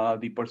from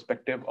the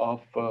perspective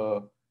of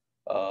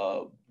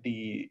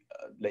the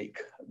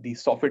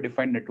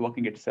software-defined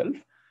networking itself.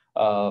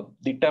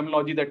 The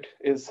terminology that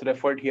is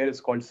referred here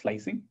is called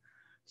slicing.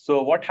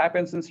 So what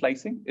happens in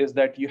slicing is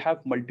that you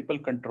have multiple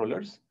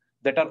controllers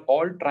that are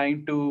all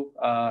trying to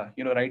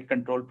write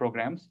control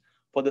programs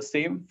for the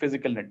same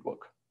physical network,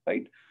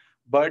 right?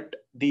 But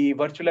the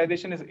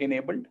virtualization is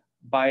enabled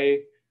by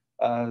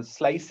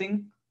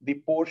slicing the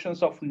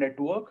portions of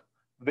network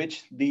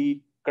which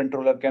the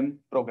controller can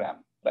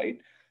program, right?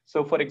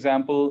 So for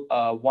example,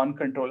 one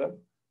controller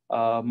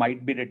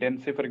might be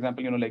written, say for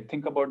example, like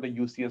think about the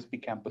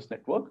UCSB campus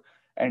network,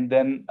 and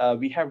then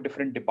we have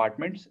different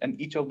departments, and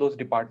each of those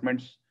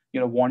departments,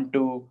 want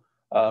to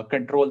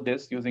control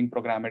this using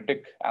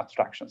programmatic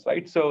abstractions,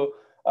 right? So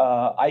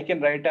I can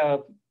write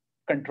a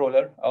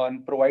controller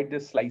and provide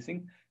this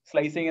slicing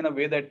in a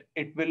way that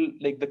it will,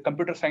 like the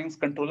computer science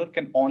controller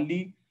can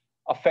only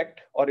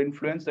affect or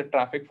influence the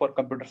traffic for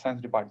computer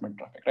science department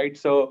traffic, right?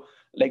 So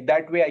like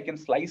that way I can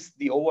slice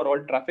the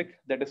overall traffic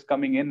that is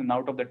coming in and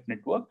out of that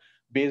network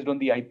based on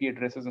the IP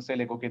addresses and say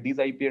like, okay, these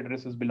IP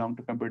addresses belong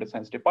to computer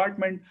science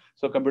department.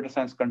 So computer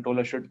science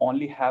controller should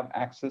only have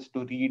access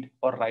to read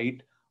or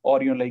write or,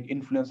 like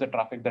influence the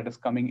traffic that is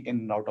coming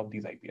in and out of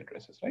these IP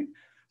addresses, right?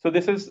 So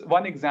this is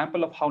one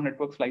example of how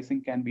network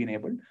slicing can be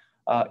enabled.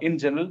 In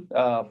general,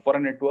 for a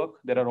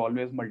network, there are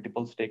always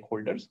multiple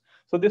stakeholders.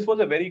 So this was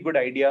a very good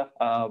idea,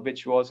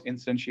 which was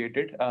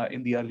instantiated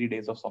in the early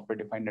days of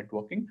software-defined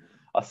networking.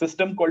 A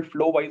system called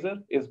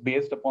FlowWiser is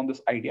based upon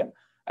this idea,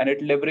 and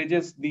it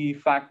leverages the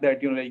fact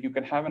that like you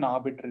can have an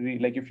arbitrary,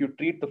 like if you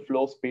treat the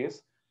flow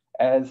space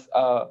as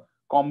a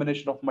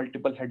combination of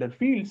multiple header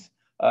fields,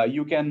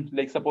 you can,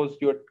 like suppose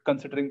you're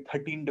considering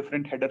 13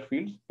 different header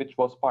fields, which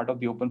was part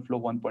of the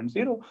OpenFlow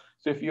 1.0.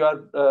 So if you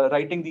are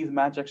writing these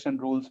match action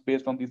rules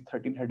based on these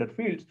 13 header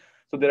fields,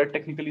 so there are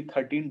technically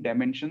 13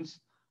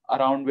 dimensions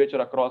around which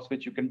or across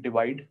which you can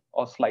divide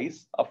or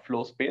slice a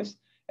flow space.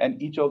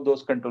 And each of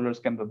those controllers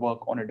can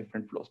work on a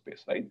different flow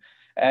space, right?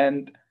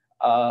 And,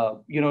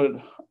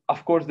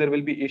 of course, there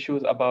will be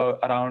issues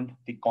around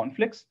the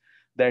conflicts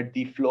that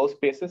the flow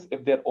spaces,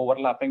 if they're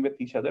overlapping with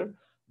each other,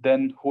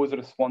 then who is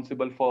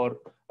responsible for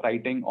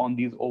writing on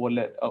these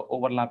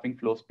overlapping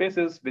flow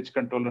spaces, which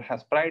controller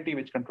has priority,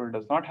 which controller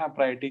does not have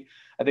priority.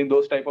 I think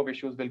those type of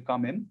issues will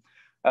come in.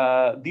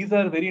 These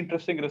are very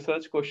interesting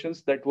research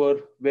questions that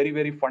were very,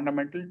 very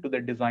fundamental to the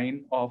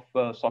design of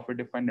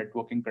software-defined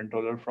networking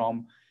controller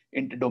from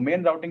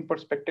inter-domain routing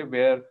perspective,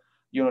 where,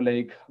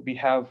 like we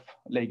have,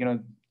 like,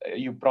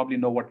 you probably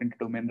know what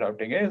inter-domain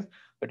routing is,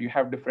 but you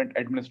have different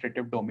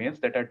administrative domains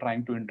that are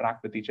trying to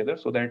interact with each other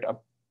so that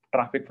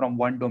traffic from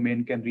one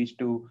domain can reach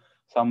to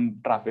some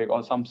traffic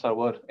or some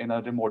server in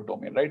a remote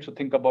domain, right? So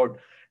think about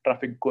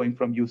traffic going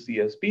from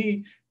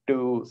UCSB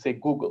to say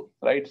Google,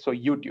 right? So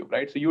YouTube,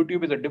 right? So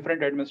YouTube is a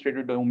different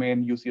administrative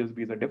domain,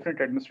 UCSB is a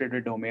different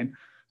administrative domain.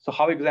 So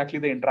how exactly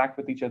they interact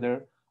with each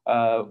other,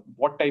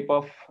 what type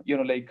of,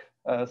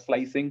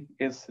 slicing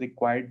is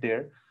required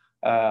there,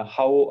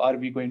 how are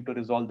we going to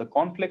resolve the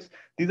conflicts?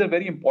 These are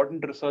very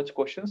important research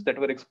questions that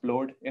were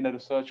explored in a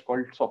research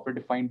called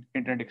software-defined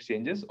internet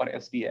exchanges, or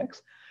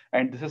SDX.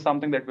 And this is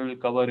something that we will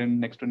cover in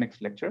next to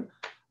next lecture.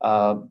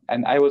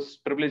 And I was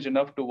privileged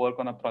enough to work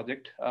on a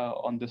project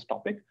on this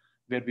topic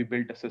where we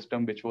built a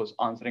system which was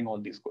answering all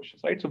these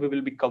questions, right? So we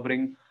will be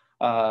covering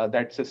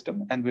that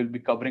system, and we'll be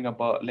covering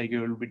about, like,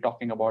 you will be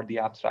talking about the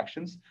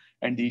abstractions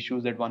and the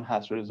issues that one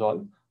has to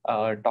resolve,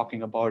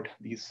 talking about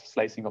these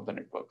slicing of the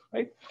network,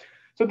 right?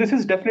 So this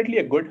is definitely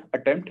a good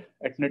attempt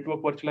at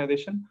network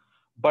virtualization,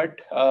 but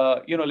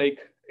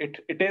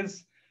it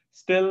is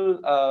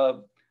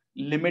still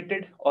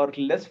limited or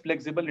less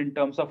flexible in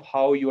terms of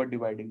how you are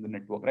dividing the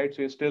network, right?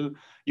 So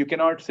you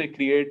cannot say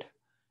create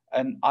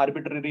an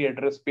arbitrary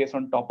address space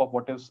on top of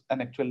what is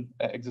an actual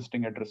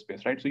existing address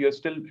space, right? So you're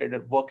still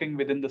working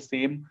within the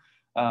same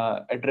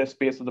address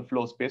space of the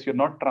flow space. You're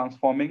not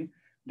transforming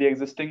the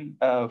existing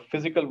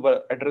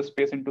physical address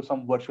space into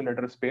some virtual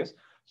address space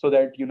so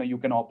that you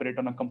can operate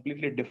on a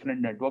completely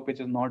different network,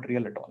 which is not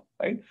real at all,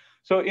 right?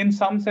 So in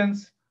some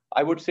sense,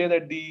 I would say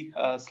that the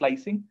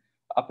slicing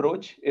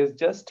approach is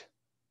just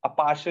a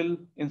partial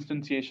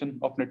instantiation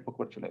of network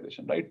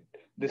virtualization, right?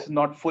 This is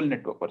not full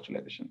network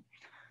virtualization.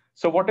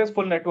 So what is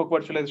full network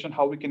virtualization?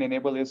 How we can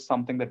enable is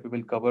something that we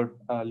will cover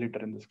later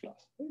in this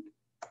class. Right?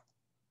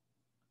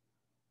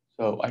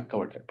 So I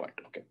covered that point.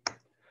 Okay.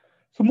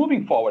 So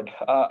moving forward,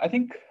 I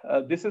think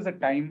this is a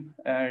time,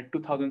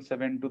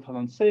 2007,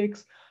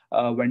 2006,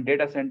 when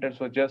data centers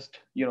were just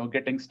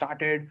getting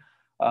started.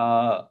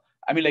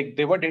 I mean, like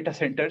they were data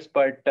centers,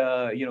 but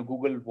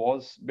Google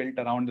was built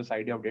around this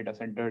idea of data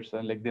centers,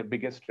 and like their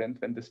biggest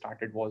strength when they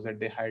started was that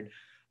they had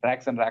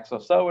racks and racks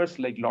of servers,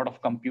 like a lot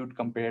of compute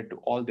compared to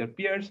all their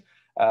peers.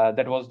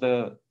 That was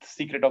the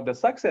secret of their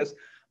success.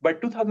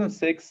 But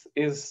 2006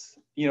 is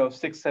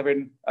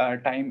 6-7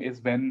 time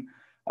is when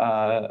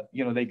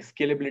like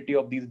scalability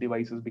of these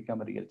devices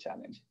become a real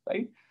challenge,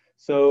 right?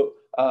 So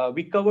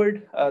we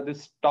covered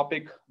this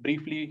topic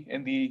briefly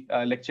in the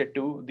lecture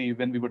 2,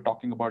 when we were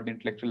talking about the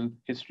intellectual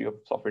history of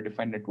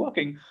software-defined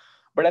networking.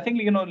 But I think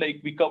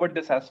like we covered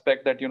this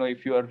aspect that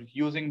if you are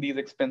using these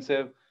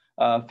expensive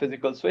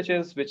physical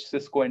switches, which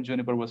Cisco and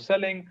Juniper was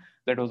selling,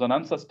 that was an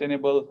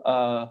unsustainable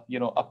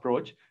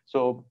approach.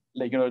 So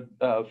like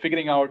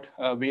figuring out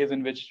ways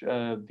in which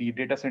the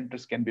data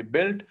centers can be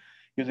built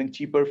using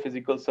cheaper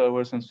physical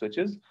servers and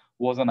switches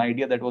was an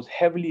idea that was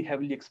heavily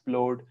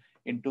explored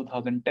in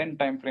 2010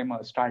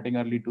 timeframe, starting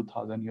early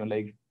 2000.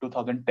 Like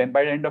 2010,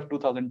 by the end of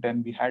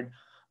 2010, we had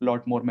a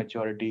lot more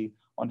maturity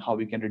on how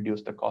we can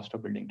reduce the cost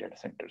of building data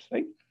centers,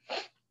 right?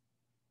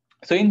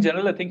 So in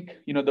general, I think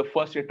the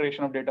first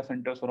iteration of data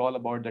centers were all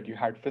about that you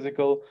had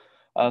physical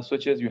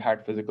switches, you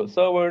had physical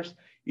servers.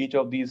 Each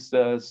of these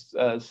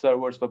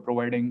servers were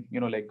providing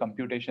like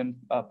computation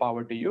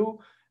power to you,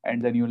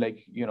 and then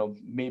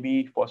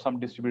maybe for some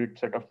distributed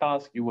set of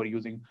tasks you were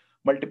using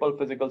multiple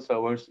physical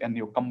servers, and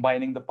you're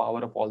combining the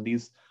power of all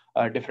these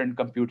different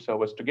compute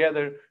servers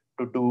together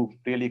to do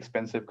really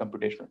expensive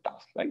computational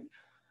tasks, right?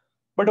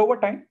 But over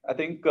time, I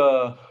think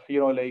when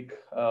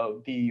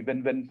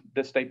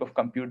this type of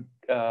compute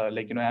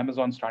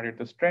Amazon started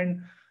this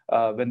trend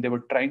when they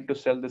were trying to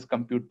sell this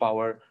compute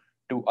power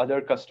to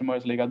other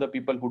customers, like other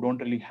people who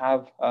don't really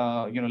have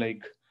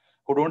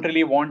who don't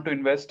really want to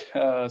invest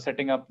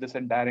setting up this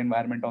entire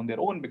environment on their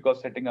own,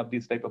 because setting up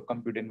these type of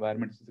compute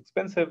environments is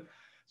expensive.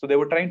 So they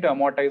were trying to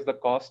amortize the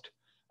cost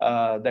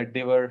that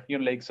they were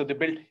so they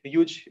built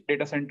huge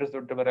data centers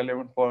that were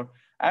relevant for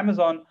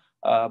Amazon.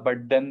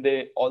 But then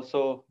they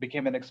also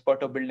became an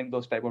expert of building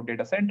those type of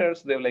data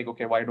centers. They were like,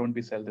 okay, why don't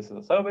we sell this as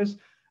a service?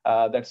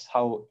 That's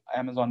how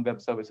Amazon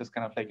Web Services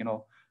kind of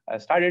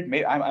started.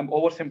 I'm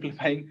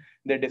oversimplifying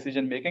their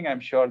decision making. I'm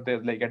sure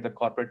they're like at the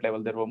corporate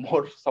level, there were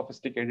more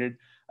sophisticated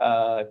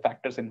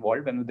factors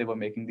involved when they were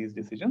making these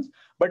decisions.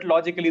 But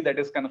logically, that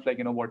is kind of like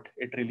what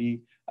it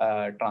really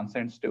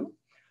transcends to.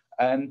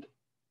 And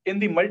in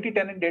the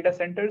multi-tenant data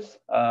centers,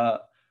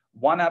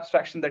 one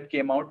abstraction that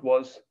came out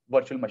was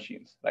virtual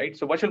machines, right?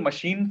 So virtual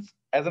machines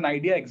as an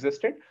idea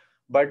existed,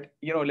 but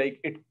like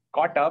it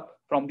caught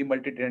up from the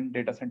multi-tenant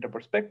data center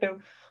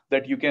perspective,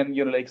 that you can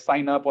like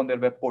sign up on their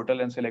web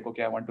portal and say like,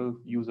 okay, I want to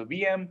use a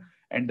VM,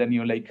 and then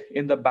like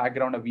in the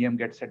background a VM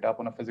gets set up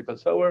on a physical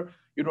server.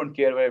 You don't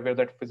care where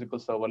that physical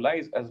server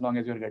lies, as long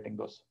as you're getting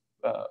those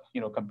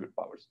compute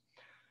powers.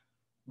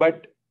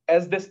 But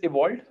as this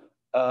evolved,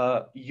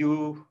 one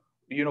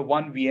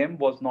VM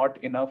was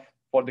not enough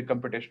for the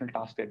computational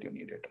task that you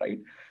needed,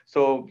 right?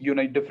 So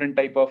different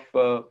type of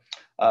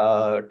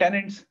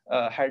tenants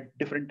had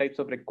different types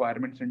of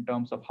requirements in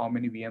terms of how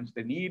many VMs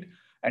they need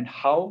and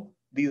how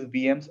these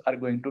VMs are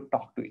going to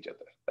talk to each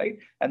other, right?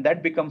 And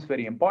that becomes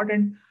very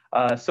important.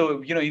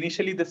 So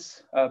initially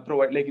this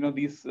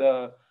these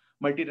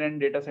multi-tenant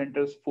data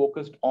centers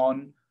focused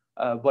on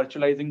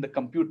virtualizing the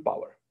compute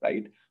power,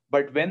 right?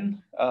 But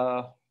when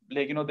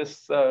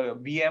this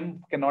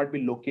VM cannot be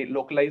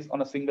localized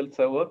on a single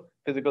server,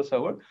 physical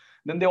server,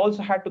 then they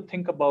also had to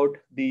think about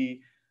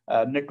the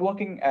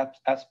networking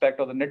aspect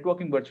or the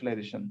networking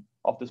virtualization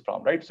of this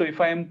problem, right? So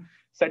if I'm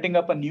setting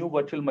up a new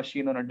virtual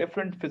machine on a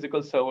different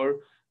physical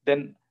server,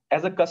 then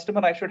as a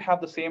customer, I should have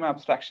the same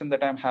abstraction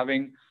that I'm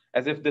having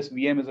as if this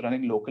VM is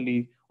running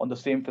locally on the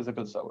same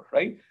physical server,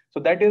 right? So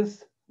that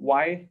is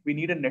why we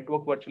need a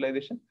network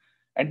virtualization.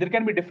 And there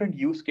can be different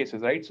use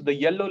cases, right? So the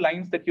yellow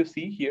lines that you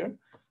see here,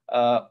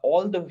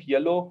 all the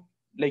yellow,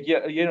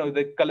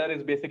 the color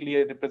is basically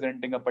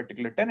representing a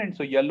particular tenant.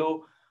 So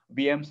yellow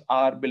VMs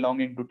are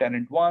belonging to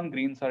tenant 1,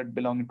 greens are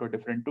belonging to a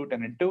different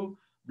tenant 2,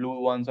 blue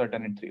ones are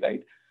tenant 3,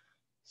 right?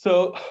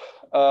 So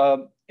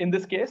in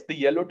this case, the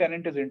yellow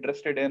tenant is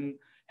interested in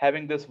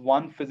having this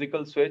one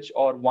physical switch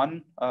or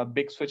one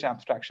big switch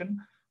abstraction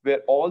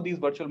where all these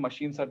virtual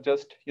machines are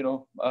just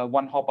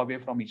one hop away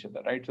from each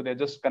other, right? So they're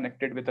just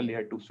connected with a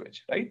layer 2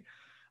 switch, right?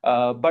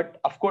 But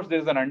of course,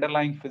 there's an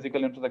underlying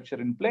physical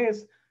infrastructure in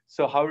place.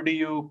 So how do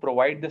you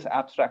provide this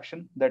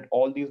abstraction that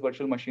all these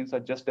virtual machines are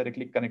just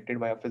directly connected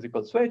by a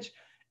physical switch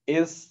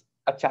is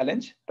a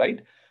challenge,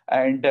 right?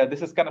 And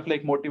this is kind of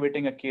like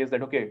motivating a case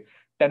that, okay,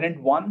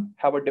 tenant 1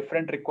 have a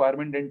different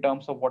requirement in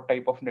terms of what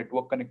type of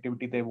network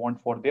connectivity they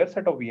want for their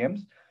set of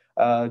VMs.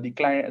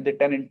 The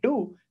tenant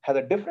two has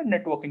a different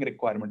networking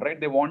requirement, right?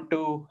 They want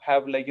to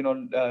have like,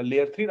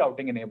 layer 3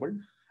 routing enabled,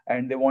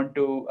 and they want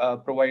to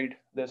provide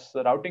this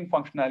routing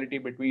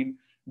functionality between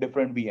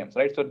different VMs,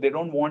 right? So they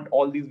don't want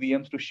all these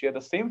VMs to share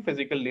the same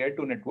physical layer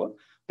 2 network.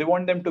 They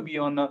want them to be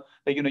on a,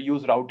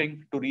 use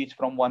routing to reach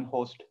from one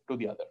host to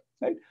the other,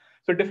 right?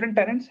 So different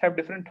tenants have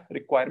different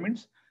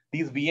requirements.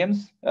 These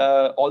VMs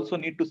also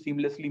need to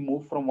seamlessly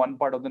move from one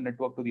part of the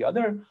network to the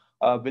other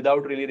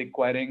without really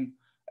requiring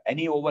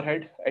any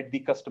overhead at the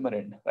customer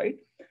end, right?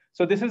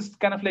 So this is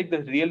kind of like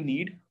the real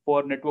need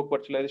for network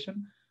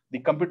virtualization. The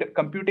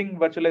computing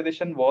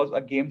virtualization was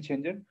a game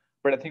changer,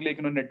 but I think like,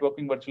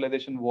 networking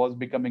virtualization was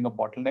becoming a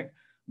bottleneck,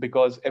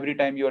 because every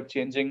time you are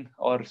changing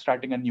or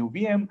starting a new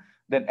VM,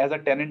 then as a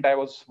tenant, I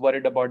was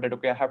worried about that.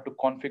 Okay, I have to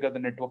configure the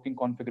networking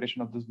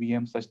configuration of this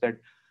VM such that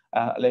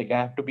like I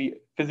have to be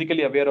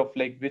physically aware of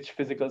like which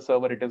physical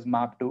server it is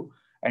mapped to,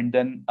 and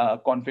then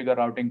configure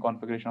routing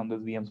configuration on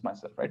those VMs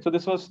myself, right? So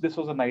this was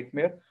a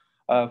nightmare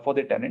for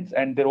the tenants,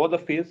 and there was a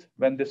phase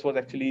when this was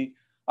actually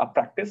a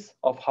practice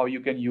of how you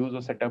can use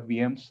or set up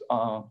VMs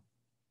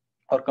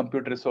or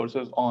compute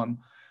resources on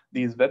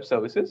these web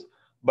services.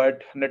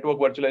 But network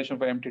virtualization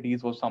for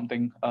MTDs was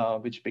something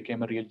which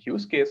became a real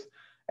use case,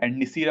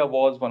 and Nicira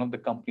was one of the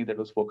companies that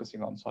was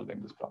focusing on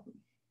solving this problem.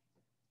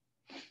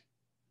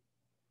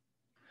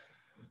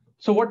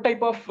 So what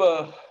type of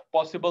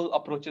possible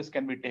approaches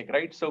can we take,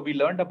 right? So we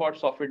learned about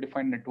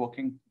software-defined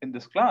networking in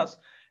this class,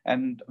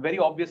 and very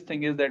obvious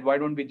thing is that why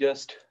don't we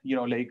just,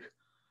 like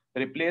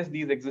replace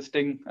these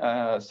existing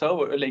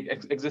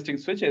existing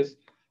switches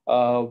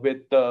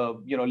with,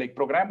 like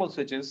programmable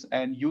switches,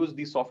 and use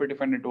these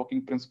software-defined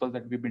networking principles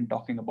that we've been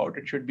talking about.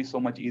 It should be so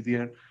much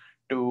easier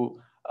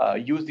to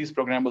use these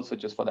programmable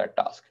switches for that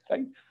task,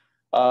 right?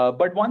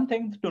 But one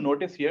thing to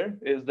notice here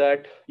is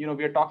that, we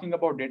are talking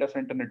about data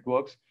center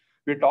networks.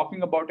 We're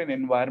talking about an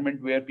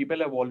environment where people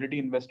have already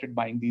invested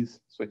buying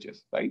these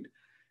switches, right?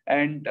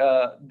 And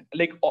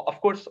like, of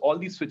course, all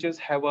these switches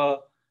have a,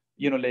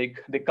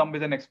 like they come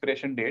with an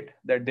expiration date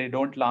that they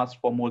don't last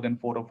for more than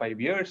 4 or 5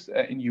 years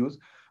in use.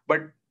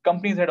 But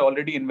companies had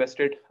already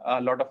invested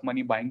a lot of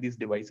money buying these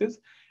devices,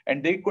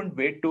 and they couldn't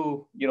wait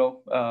to,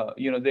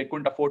 they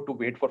couldn't afford to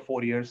wait for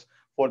 4 years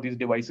for these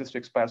devices to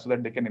expire so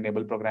that they can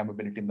enable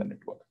programmability in the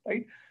network,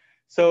 right?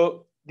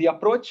 So the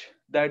approach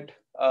that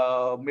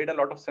made a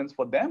lot of sense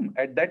for them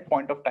at that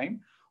point of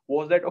time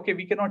was that, okay,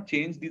 we cannot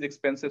change these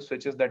expensive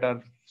switches that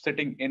are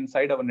sitting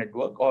inside our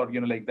network, or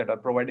like that are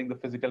providing the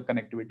physical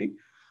connectivity,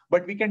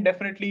 but we can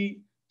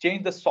definitely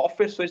change the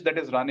software switch that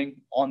is running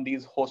on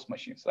these host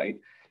machines, right?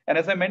 And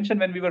as I mentioned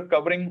when we were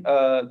covering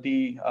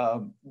the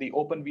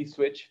Open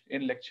vSwitch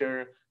in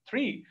lecture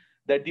 3,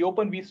 that the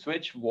Open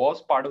vSwitch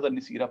was part of the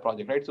Nicira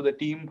project, right? So the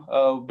team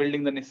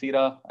building the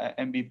Nicira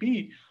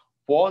MVP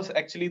was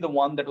actually the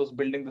one that was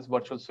building this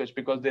virtual switch,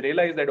 because they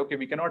realized that, okay,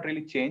 we cannot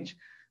really change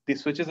the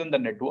switches in the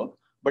network,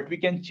 but we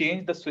can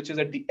change the switches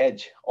at the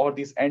edge or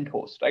these end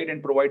hosts, right?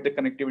 And provide the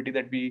connectivity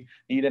that we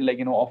need, and like,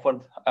 offer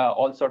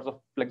all sorts of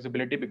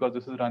flexibility, because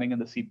this is running in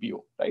the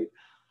CPU, right?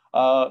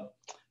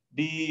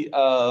 The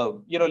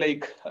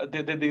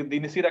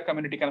Nicira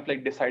community kind of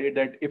like decided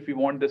that if we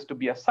want this to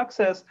be a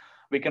success,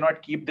 we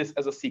cannot keep this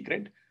as a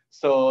secret.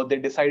 So they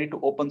decided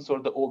to open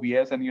source the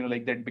OVS, and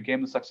like that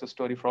became the success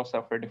story for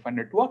software-defined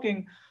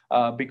networking,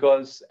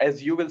 because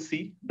as you will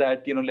see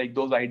that like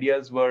those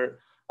ideas were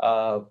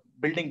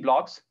building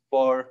blocks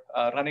for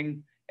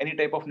running any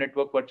type of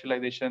network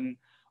virtualization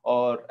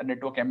or a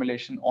network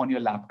emulation on your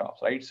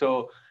laptops, right?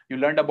 So you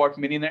learned about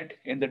Mininet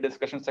in the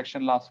discussion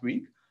section last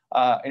week,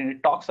 and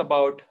it talks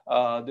about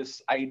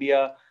this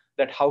idea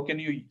that how can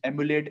you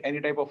emulate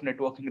any type of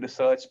networking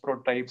research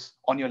prototypes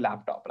on your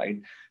laptop, right?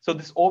 So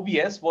this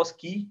OVS was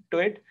key to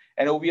it,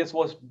 and OVS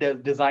was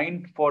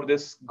designed for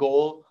this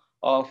goal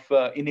of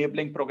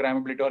enabling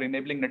programmability or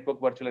enabling network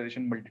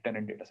virtualization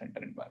multi-tenant data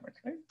center environments,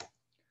 right?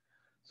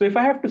 So if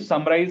I have to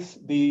summarize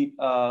the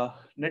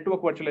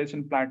network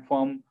virtualization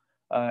platform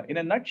in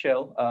a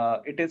nutshell,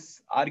 it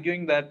is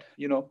arguing that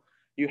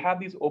you have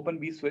these Open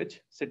vSwitch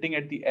sitting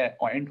at the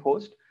end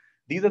host.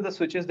 These are the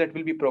switches that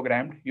will be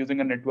programmed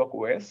using a network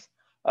OS.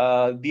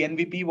 The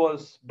MVP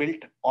was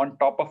built on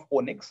top of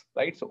Onyx,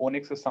 right? So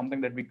Onyx is something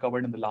that we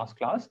covered in the last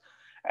class.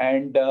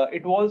 And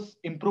it was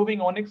improving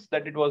Onyx,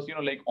 that it was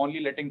like only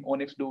letting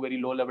Onyx do very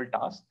low level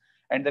tasks.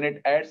 And then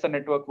it adds a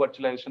network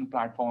virtualization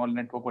platform or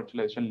network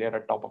virtualization layer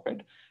at top of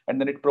it. And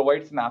then it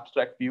provides an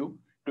abstract view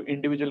to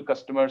individual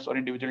customers or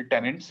individual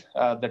tenants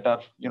that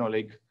are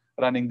like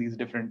running these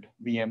different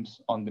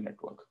VMs on the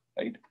network,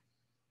 right?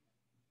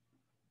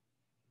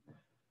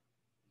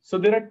 So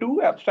there are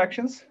two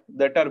abstractions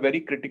that are very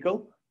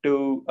critical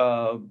to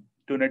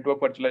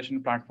network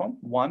virtualization platform.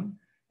 One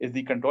is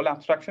the control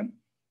abstraction.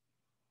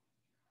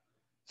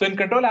 So in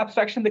control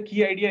abstraction, the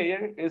key idea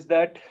here is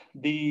that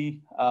the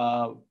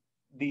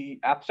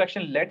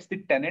abstraction lets the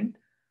tenant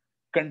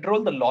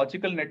control the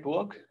logical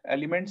network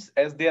elements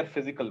as they are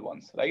physical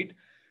ones, right?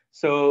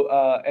 So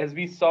as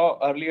we saw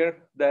earlier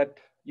that,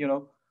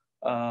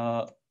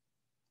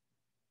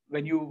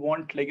 when you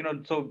want, like,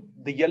 so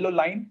the yellow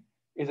line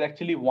is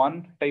actually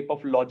one type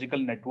of logical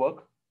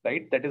network,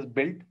 right? That is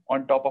built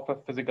on top of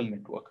a physical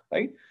network,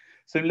 right?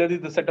 Similarly,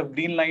 the set of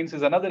green lines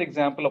is another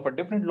example of a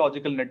different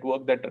logical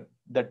network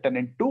that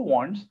tenant two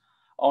wants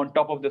on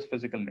top of this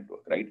physical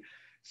network, right?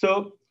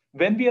 So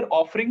when we are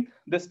offering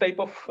this type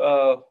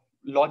of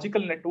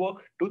logical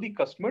network to the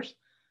customers,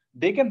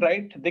 they can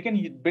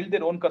build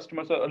their own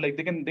customers, or like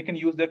they can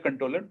use their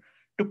controller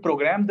to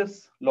program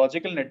this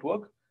logical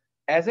network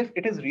as if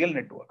it is real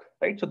network,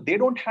 right? So they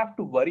don't have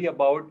to worry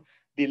about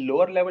the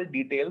lower level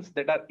details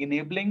that are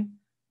enabling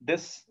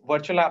this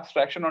virtual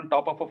abstraction on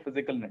top of a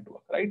physical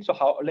network, right? So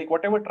how, like,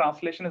 whatever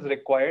translation is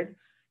required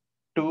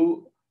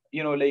to,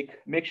 like,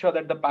 make sure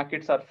that the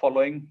packets are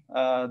following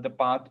the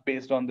path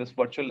based on this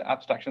virtual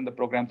abstraction, the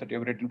programs that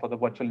you've written for the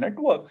virtual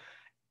network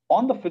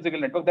on the physical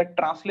network, that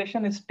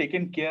translation is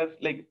taken care,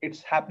 like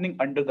it's happening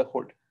under the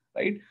hood,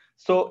 right?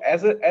 So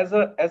as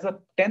a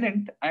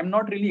tenant, I'm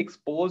not really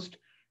exposed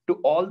to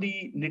all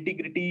the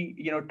nitty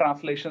gritty,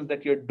 translations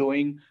that you're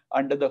doing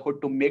under the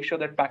hood to make sure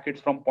that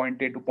packets from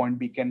point A to point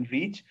B can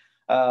reach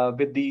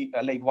with the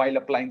like while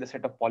applying the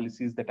set of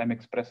policies that I'm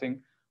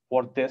expressing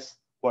for this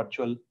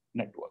virtual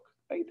network,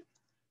 right?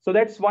 So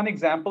that's one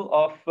example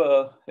of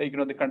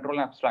the control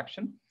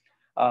abstraction.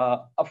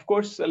 Of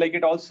course, like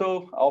it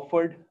also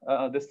offered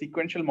the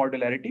sequential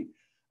modularity.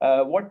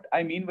 What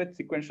I mean with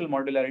sequential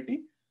modularity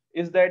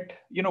is that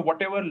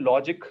whatever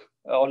logic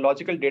or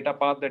logical data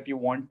path that you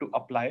want to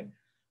apply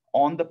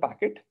on the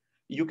packet,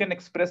 you can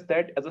express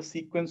that as a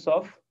sequence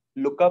of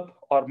lookup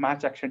or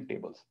match action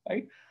tables,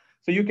 right?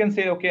 So you can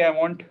say, okay, I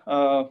want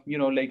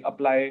like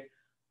apply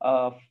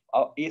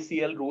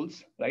ACL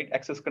rules, right?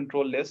 Access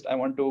control list. I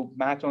want to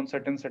match on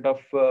certain set of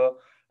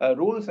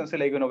rules and say,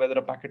 like, whether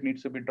a packet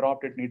needs to be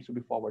dropped, it needs to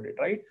be forwarded,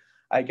 right?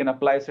 I can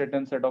apply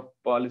certain set of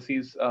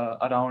policies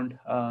around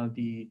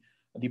the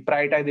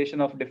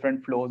prioritization of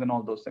different flows and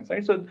all those things,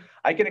 right? So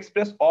I can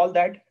express all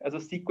that as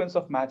a sequence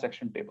of match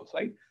action tables,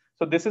 right?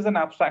 So this is an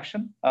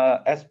abstraction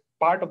as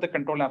part of the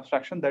control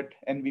abstraction that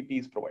NVP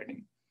is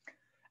providing.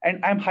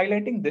 And I'm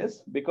highlighting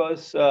this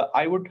because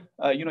I would,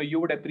 you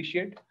would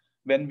appreciate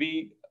when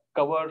we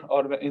cover,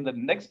 or in the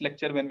next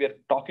lecture, when we are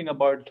talking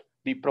about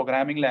the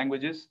programming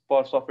languages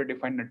for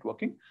software-defined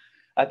networking.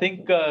 I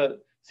think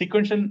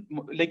sequential,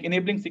 like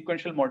enabling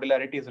sequential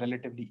modularity is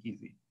relatively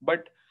easy.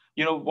 But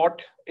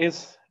what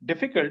is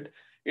difficult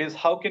is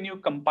how can you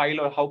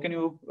compile, or how can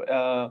you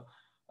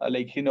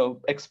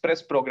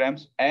express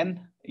programs and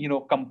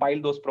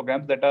compile those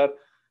programs that are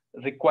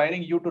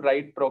requiring you to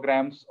write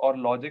programs or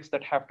logics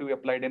that have to be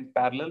applied in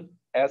parallel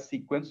as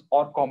sequence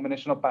or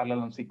combination of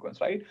parallel and sequence,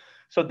 right?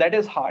 So that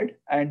is hard,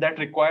 and that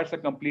requires a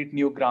complete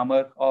new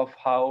grammar of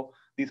how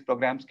these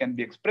programs can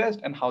be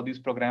expressed and how these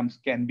programs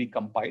can be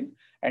compiled.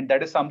 And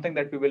that is something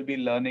that we will be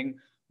learning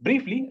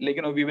briefly.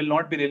 Like, we will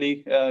not be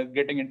really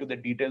getting into the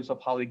details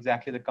of how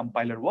exactly the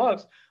compiler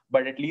works,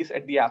 but at least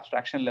at the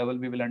abstraction level,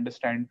 we will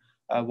understand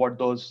what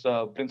those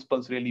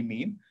principles really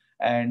mean,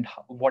 and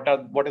what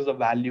is the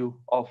value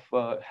of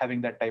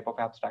having that type of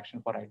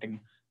abstraction for writing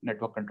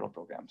network control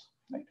programs,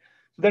 right?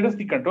 So that is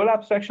the control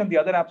abstraction. The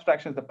other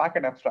abstraction is the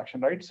packet abstraction,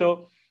 right?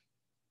 So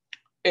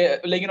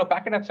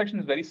packet abstraction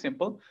is very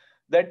simple,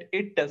 that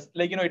it does,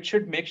 it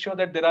should make sure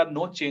that there are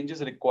no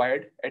changes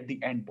required at the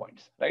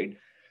endpoints, right?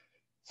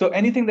 So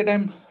anything that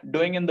I'm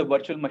doing in the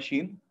virtual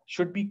machine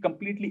should be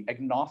completely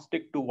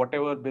agnostic to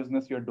whatever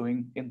business you're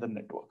doing in the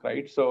network,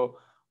 right? So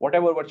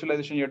whatever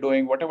virtualization you're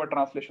doing, whatever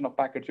translation of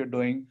packets you're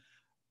doing,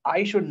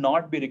 I should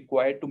not be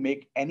required to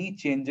make any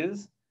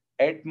changes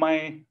at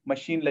my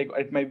machine, like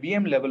at my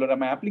VM level or at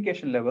my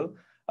application level.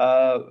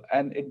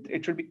 And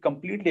it should be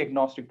completely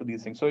agnostic to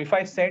these things. So if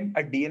I send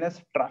a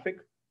DNS traffic,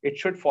 it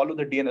should follow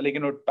the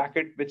DNS,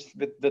 packet, which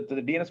with the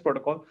DNS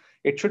protocol,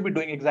 it should be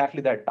doing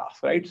exactly that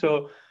task, right?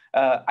 So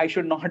I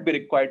should not be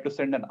required to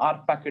send an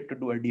ARP packet to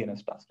do a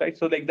DNS task, right?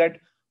 So like that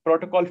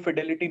protocol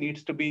fidelity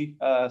needs to be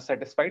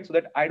satisfied so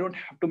that I don't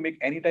have to make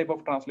any type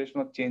of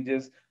translation or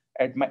changes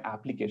at my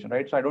application,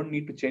 right? So I don't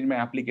need to change my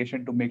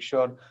application to make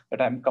sure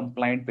that I'm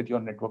compliant with your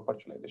network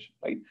virtualization,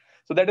 right?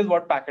 So that is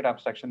what packet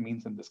abstraction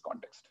means in this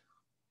context.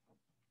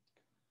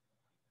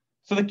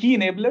 So the key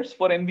enablers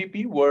for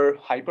NVP were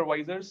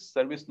hypervisors,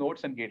 service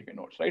nodes, and gateway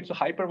nodes, right? So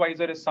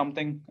hypervisor is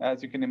something,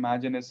 as you can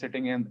imagine, is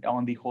sitting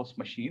on the host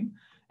machine,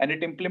 and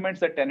it implements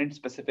the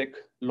tenant-specific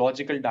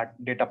logical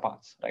data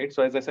paths, right?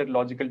 So as I said,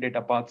 logical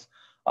data paths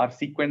are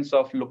sequence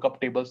of lookup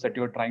tables that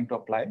you're trying to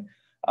apply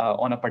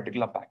on a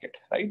particular packet,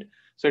 right?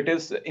 So it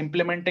is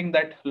implementing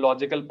that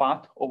logical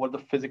path over the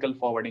physical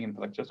forwarding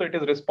infrastructure. So it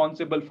is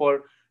responsible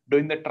for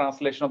doing the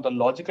translation of the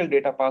logical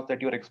data path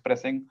that you're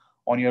expressing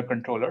on your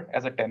controller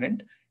as a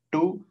tenant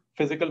to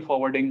physical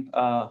forwarding,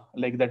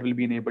 like that will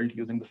be enabled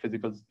using the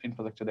physical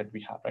infrastructure that we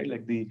have, right?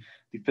 Like the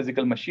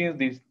physical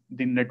machines,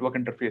 the network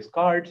interface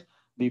cards,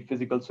 the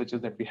physical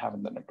switches that we have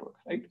in the network,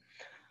 right?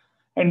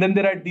 And then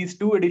there are these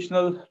two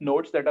additional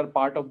nodes that are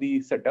part of the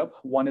setup.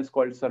 One is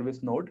called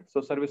service node. So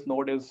service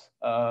node is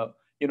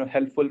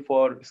helpful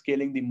for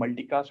scaling the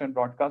multicast and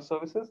broadcast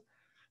services.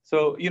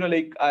 So,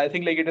 like I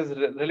think like it is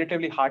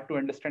relatively hard to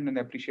understand and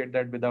appreciate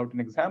that without an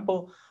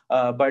example.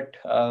 But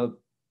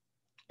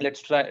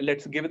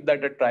let's give it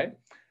that a try.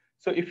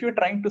 So if you're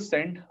trying to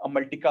send a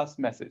multicast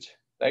message,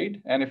 right?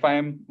 And if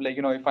I'm like,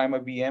 if I'm a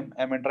VM,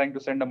 I'm trying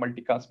to send a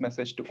multicast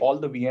message to all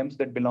the VMs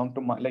that belong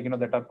to my, like,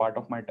 that are part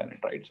of my tenant,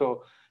 right?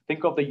 So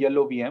think of the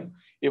yellow VM.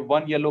 If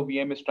one yellow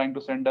VM is trying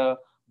to send a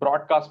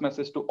broadcast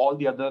message to all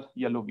the other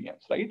yellow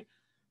VMs, right?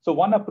 So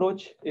one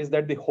approach is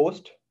that the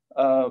host,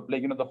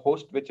 the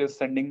host which is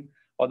sending,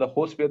 or the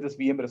host where this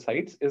VM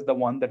resides is the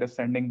one that is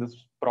sending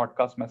this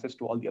broadcast message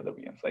to all the other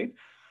VMs, right?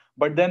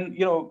 But then,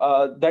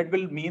 that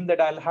will mean that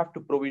I'll have to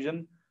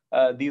provision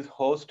these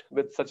hosts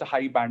with such a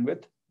high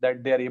bandwidth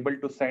that they are able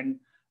to send,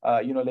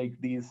 like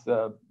these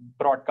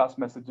broadcast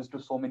messages to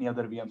so many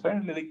other VMs, right?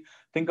 And like,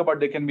 think about,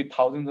 there can be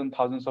thousands and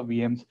thousands of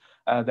VMs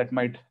that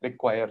might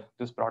require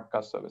this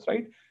broadcast service,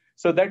 right?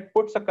 So that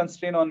puts a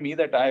constraint on me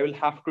that I will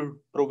have to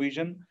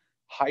provision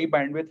high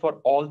bandwidth for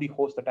all the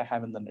hosts that I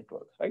have in the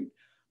network, right?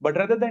 But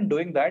rather than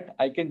doing that,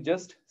 I can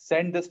just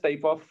send this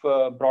type of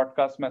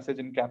broadcast message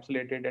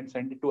encapsulated and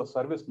send it to a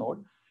service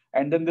node.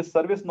 And then this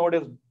service node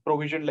is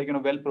provisioned, like,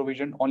 well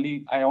provisioned.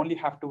 I only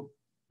have to,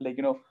 like,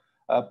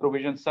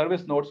 provision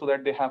service nodes so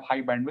that they have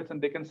high bandwidth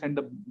and they can send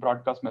the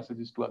broadcast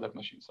messages to other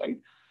machines, right?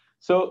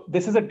 So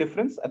this is a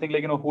difference. I think,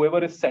 like,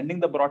 whoever is sending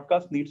the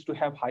broadcast needs to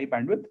have high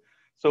bandwidth.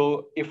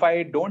 So if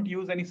I don't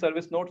use any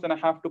service nodes, then I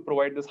have to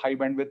provide this high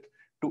bandwidth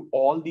to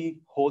all the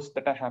hosts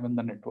that I have in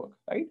the network,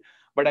 right?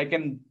 But I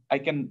can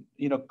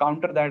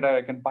counter that, or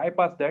I can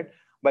bypass that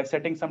by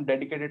setting some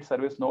dedicated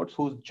service nodes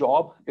whose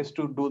job is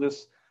to do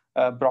this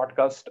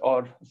broadcast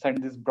or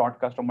send this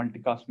broadcast or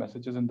multicast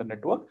messages in the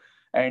network,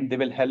 and they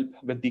will help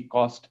with the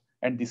cost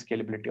and the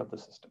scalability of the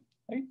system,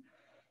 right?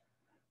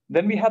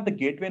 Then we have the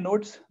gateway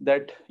nodes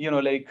that,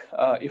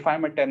 if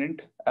I'm a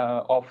tenant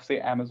of, say,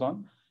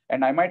 Amazon,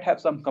 and I might have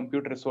some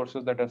compute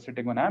resources that are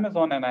sitting on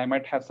Amazon, and I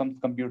might have some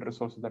compute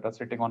resources that are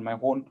sitting on my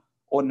own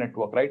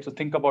network, right? So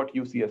think about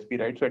UCSB,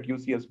 right? So at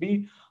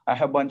UCSB, I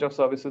have a bunch of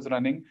services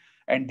running,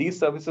 and these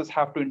services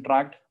have to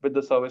interact with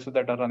the services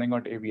that are running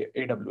on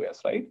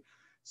AWS, right?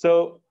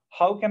 So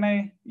how can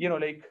I,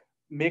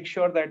 make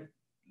sure that,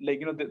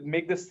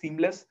 make this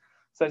seamless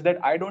such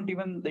that I don't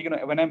even,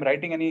 when I'm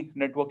writing any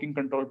networking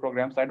control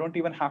programs, I don't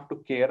even have to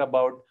care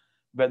about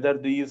whether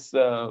these,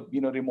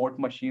 remote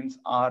machines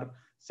are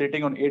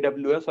sitting on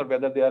AWS or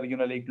whether they are,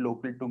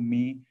 local to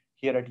me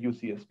here at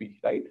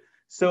UCSB, right?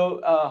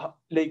 So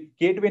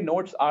gateway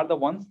nodes are the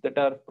ones that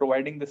are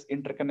providing this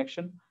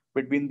interconnection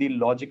between the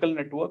logical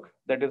network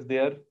that is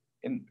there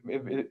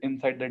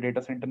inside the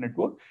data center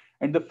network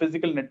and the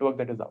physical network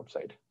that is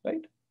outside,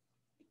 right?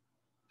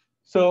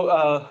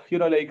 So,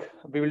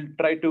 we will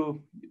try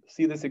to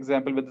see this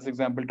example. With this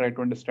example, try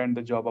to understand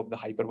the job of the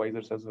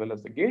hypervisors as well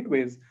as the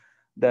gateways.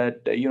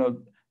 That,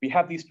 we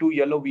have these two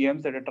yellow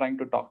VMs that are trying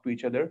to talk to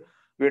each other.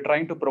 We're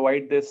trying to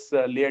provide this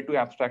layer 2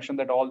 abstraction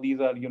that all these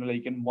are,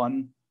 in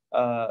one,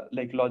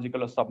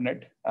 logical or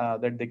subnet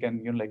that they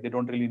can, they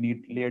don't really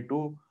need layer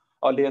 2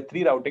 or layer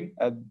 3 routing.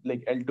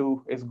 Like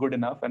L2 is good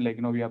enough. And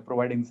we are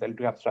providing this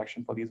L2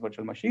 abstraction for these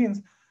virtual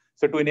machines.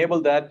 So to enable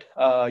that,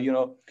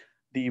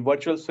 the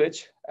virtual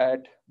switch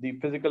at the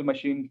physical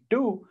machine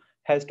 2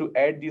 has to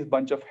add these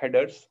bunch of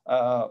headers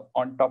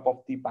on top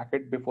of the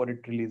packet before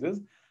it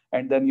releases.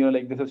 And then,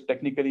 this is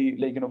technically,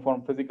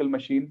 from physical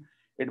machine,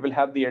 it will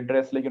have the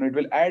address, it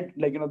will add,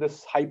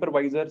 this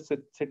hypervisor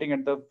sitting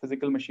at the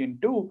physical machine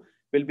 2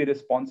 will be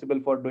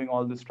responsible for doing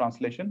all this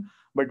translation.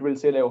 But we'll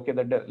say, okay,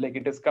 that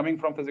it is coming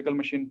from physical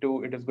machine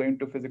 2, it is going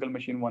to physical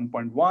machine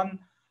 1.1,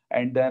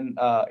 and then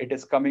it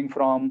is coming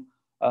from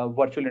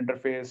virtual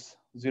interface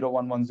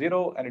 0110,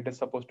 and it is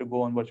supposed to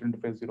go on virtual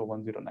interface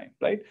 0109,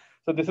 right?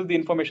 So this is the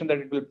information that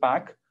it will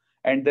pack.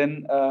 And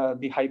then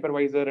the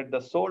hypervisor at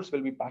the source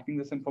will be packing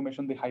this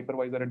information. The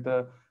hypervisor at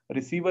the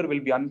receiver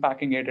will be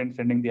unpacking it and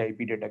sending the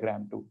IP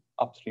datagram to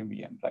upstream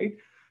VM, right?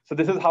 So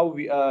this is how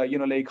we,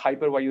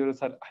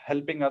 hypervisors are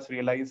helping us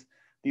realize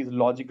these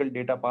logical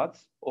data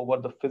paths over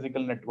the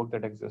physical network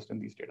that exists in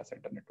these data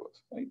center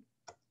networks, right?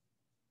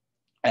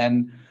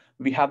 And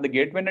we have the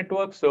gateway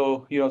network.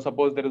 So,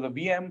 suppose there is a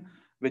VM,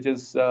 which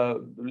is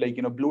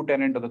blue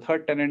tenant or the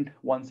third tenant,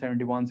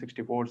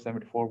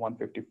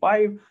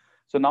 171.64.74.155.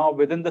 So now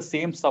within the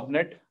same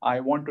subnet, I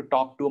want to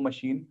talk to a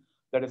machine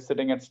that is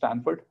sitting at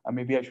Stanford.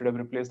 Maybe I should have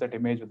replaced that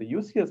image with the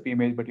UCSB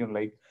image, but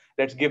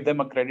let's give them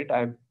a credit.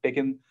 I've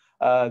taken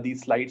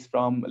these slides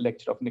from a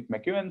lecture of Nick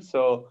McEwen.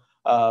 So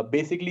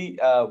basically,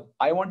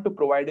 I want to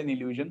provide an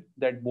illusion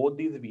that both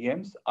these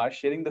VMs are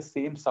sharing the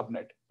same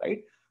subnet,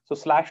 right? So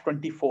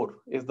 /24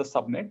 is the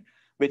subnet,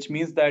 which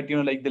means that,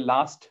 the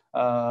last,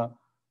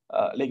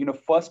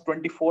 first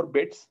 24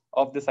 bits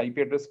of this IP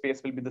address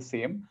space will be the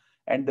same,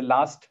 and the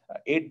last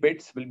 8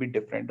 bits will be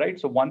different, right?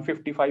 So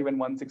 155 and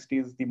 160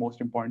 is the most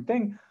important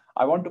thing.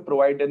 I want to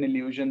provide an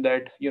illusion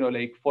that,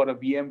 for a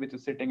VM which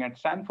is sitting at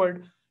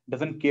Stanford,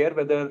 doesn't care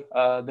whether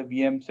the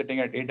VM sitting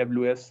at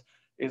AWS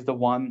is the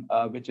one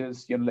which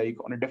is,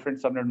 on a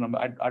different subnet number.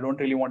 I don't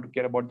really want to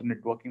care about the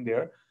networking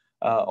there.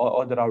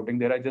 or the routing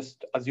there. I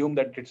just assume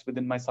that it's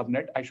within my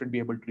subnet. I should be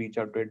able to reach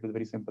out to it with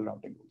very simple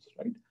routing rules,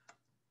 right?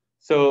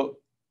 So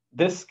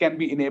this can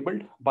be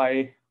enabled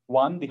by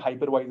one, the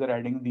hypervisor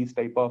adding these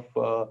type of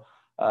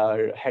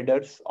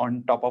headers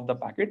on top of the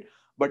packet,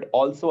 but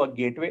also a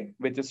gateway,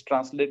 which is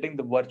translating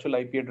the virtual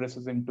IP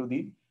addresses into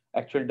the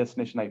actual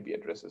destination IP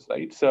addresses,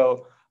 right?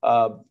 So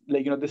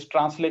this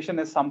translation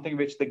is something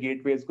which the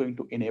gateway is going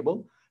to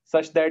enable,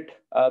 such that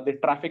the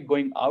traffic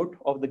going out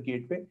of the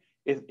gateway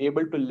is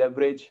able to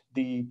leverage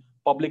the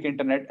public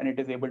internet, and it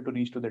is able to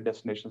reach to the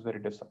destinations where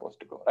it is supposed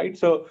to go, right?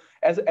 So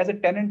as a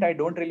tenant, I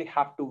don't really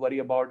have to worry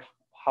about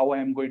how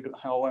am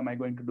I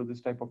going to do this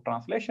type of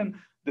translation.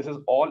 This is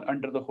all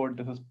under the hood.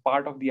 This is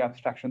part of the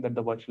abstraction that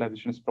the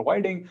virtualization is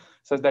providing,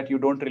 such that you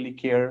don't really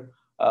care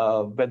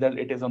whether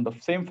it is on the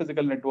same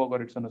physical network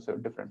or it's on a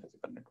different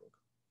physical network,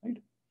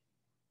 right?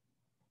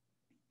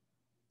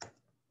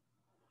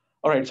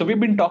 All right, so we've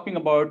been talking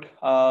about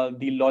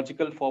the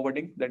logical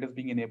forwarding that is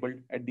being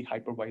enabled at the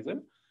hypervisor.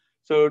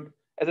 So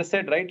as I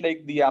said, right,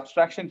 like the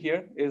abstraction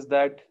here is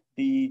that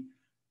the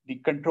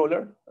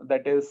controller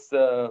that is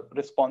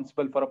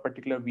responsible for a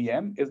particular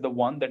VM is the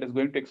one that is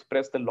going to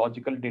express the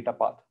logical data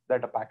path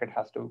that a packet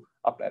has to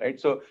apply, right?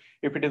 So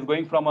if it is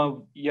going from a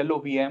yellow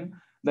VM,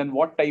 then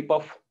what type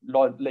of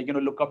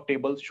lookup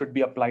tables should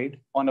be applied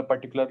on a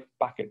particular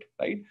packet,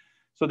 right?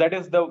 So that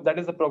is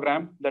the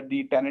program that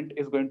the tenant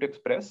is going to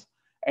express.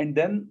 And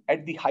then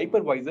at the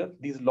hypervisor,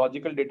 these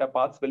logical data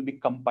paths will be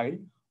compiled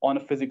on a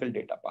physical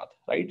data path,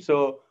 right?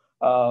 So,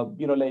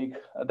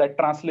 that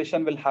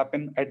translation will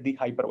happen at the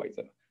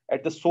hypervisor,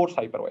 at the source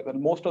hypervisor.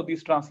 Most of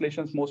these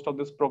translations, most of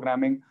this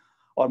programming,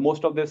 or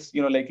most of this,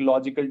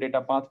 logical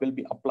data path will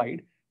be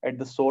applied at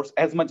the source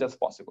as much as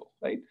possible,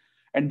 right?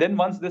 And then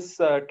once this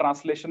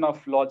translation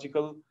of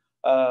logical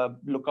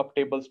lookup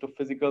tables to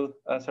physical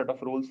set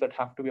of rules that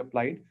have to be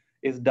applied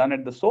is done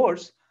at the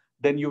source,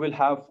 then you will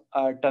have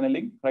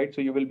tunneling, right?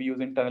 So you will be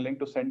using tunneling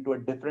to send to a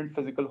different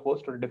physical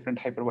host or a different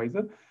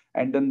hypervisor.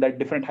 And then that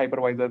different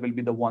hypervisor will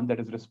be the one that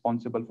is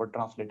responsible for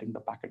translating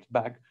the packets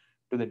back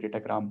to the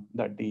datagram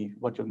that the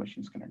virtual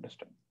machines can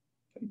understand,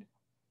 right?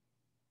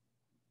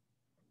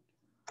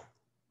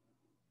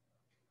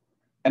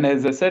 And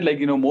as I said,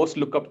 most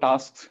lookup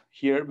tasks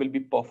here will be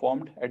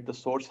performed at the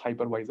source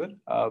hypervisor.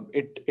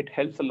 It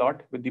helps a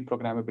lot with the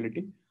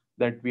programmability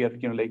that we are,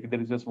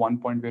 there is just one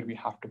point where we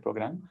have to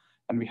program,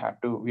 and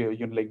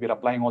we're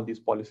applying all these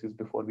policies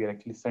before we are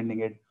actually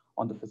sending it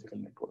on the physical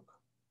network.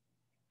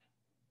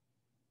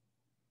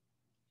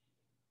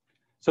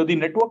 So the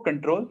network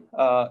control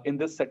in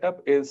this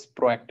setup is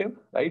proactive,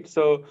 right?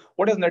 So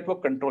what is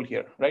network control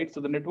here, right? So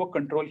the network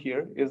control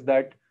here is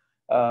that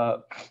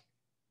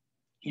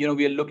we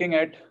are looking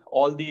at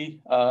all the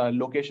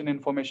location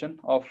information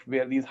of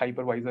where these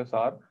hypervisors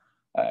are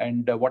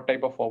and what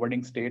type of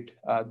forwarding state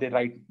they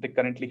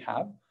currently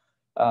have,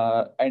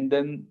 and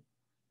then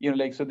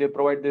so they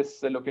provide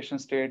this location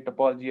state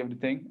topology,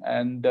 everything,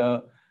 and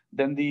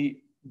then the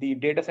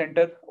data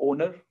center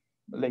owner,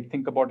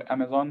 think about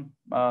Amazon,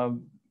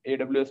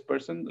 AWS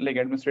person,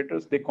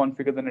 administrators, they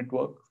configure the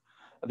network,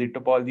 the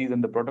topologies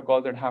and the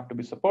protocols that have to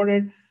be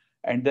supported,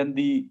 and then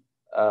the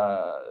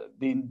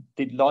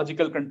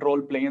logical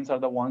control planes are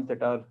the ones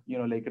that are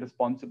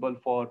responsible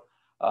for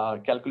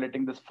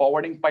calculating this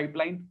forwarding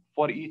pipeline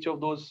for each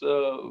of those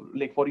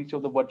for each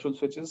of the virtual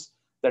switches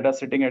that are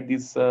sitting at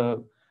these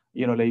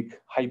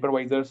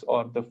hypervisors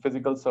or the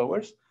physical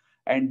servers,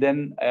 and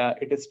then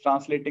it is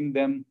translating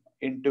them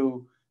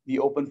into the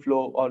open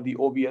flow or the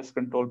OBS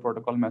control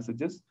protocol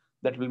messages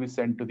that will be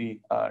sent to the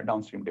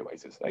downstream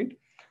devices, right?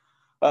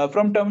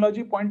 From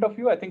terminology point of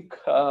view, I think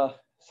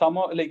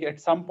at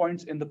some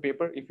points in the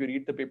paper, if you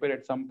read the paper,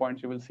 at some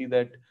points you will see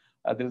that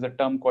there is a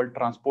term called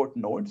transport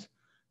nodes.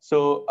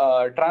 So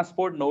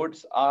transport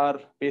nodes are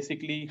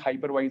basically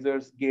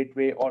hypervisors,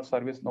 gateway, or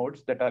service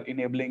nodes that are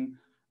enabling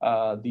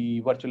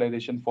the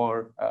virtualization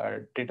for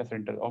data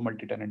center or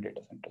multi-tenant data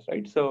centers,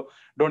 right? So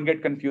don't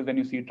get confused when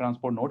you see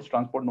transport nodes.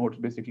 Transport nodes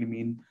basically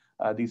mean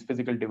these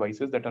physical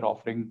devices that are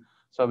offering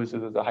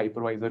services as a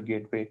hypervisor,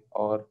 gateway,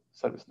 or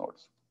service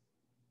nodes.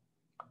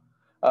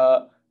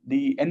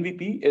 The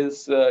NVP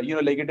is,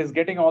 it is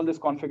getting all this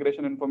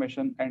configuration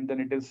information, and then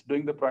it is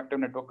doing the proactive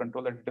network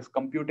control, that it is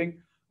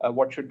computing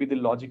what should be the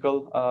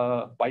logical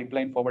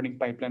forwarding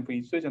pipeline for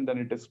each switch, and then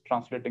it is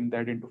translating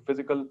that into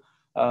physical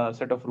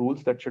set of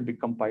rules that should be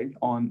compiled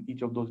on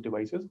each of those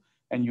devices,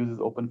 and uses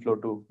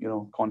OpenFlow to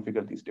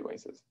configure these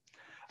devices.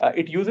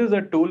 It uses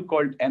a tool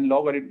called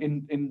nlog, or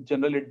in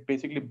general, it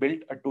basically built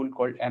a tool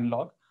called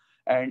nlog.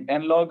 And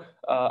nlog,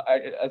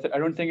 I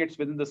don't think it's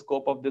within the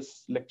scope of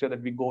this lecture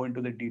that we go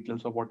into the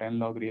details of what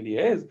nlog really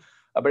is.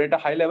 But at a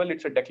high level,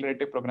 it's a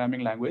declarative programming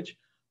language,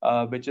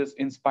 which is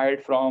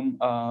inspired from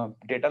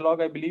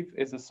Datalog, I believe,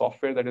 is a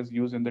software that is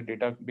used in the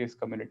database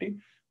community,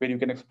 where you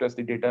can express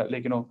the data,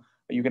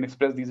 you can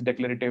express these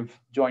declarative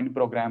joint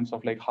programs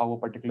of how a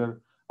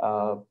particular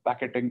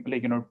packaging,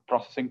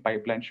 processing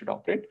pipeline should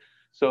operate.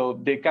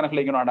 So they kind of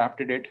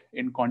adapted it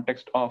in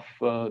context of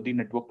the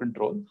network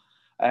control.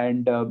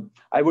 And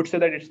I would say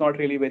that it's not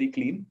really very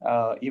clean.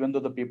 Even though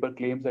the paper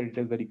claims that it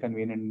is very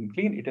convenient and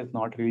clean, it is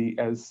not really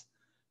as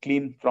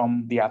clean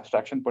from the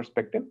abstraction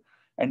perspective.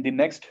 And the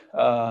next,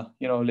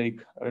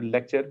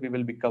 lecture, we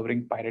will be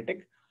covering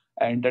Pyretic,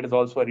 and that is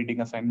also a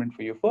reading assignment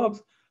for you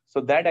folks.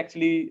 So that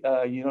actually,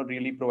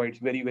 really provides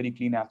very, very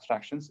clean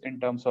abstractions in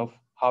terms of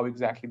how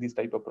exactly these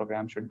type of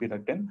programs should be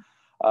written.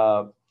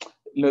 Uh,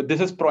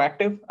 this is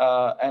proactive,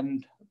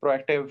 and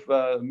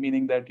proactive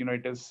meaning that,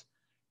 it is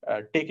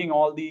taking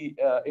all the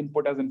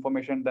input as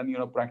information, then,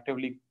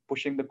 proactively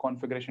pushing the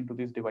configuration to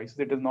these devices.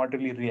 It is not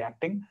really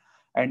reacting.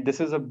 And this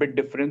is a bit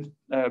different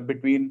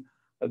between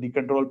the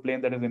control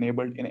plane that is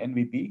enabled in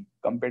NVP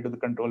compared to the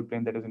control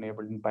plane that is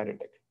enabled in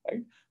Pyretic,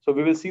 right? So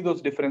we will see those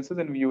differences,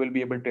 and you will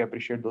be able to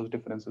appreciate those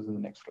differences in the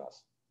next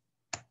class.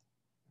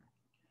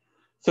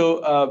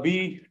 So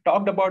we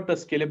talked about the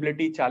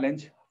scalability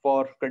challenge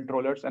for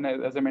controllers. And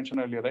as I mentioned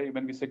earlier, right,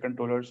 when we say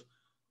controllers,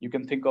 you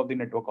can think of the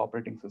network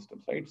operating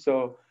systems, right?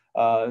 So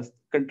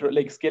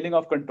scaling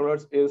of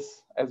controllers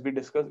is, as we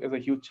discussed, is a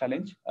huge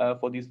challenge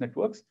for these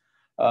networks.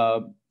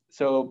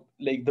 So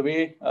like the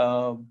way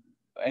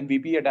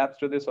NVP adapts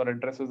to this or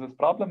addresses this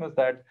problem is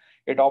that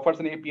it offers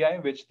an API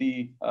which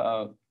the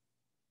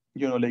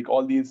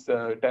all these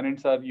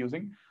tenants are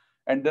using,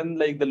 and then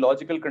like the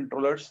logical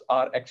controllers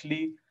are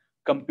actually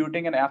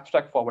computing an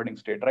abstract forwarding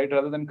state, right?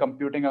 Rather than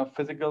computing a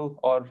physical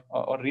or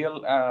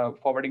real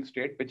forwarding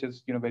state, which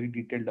is very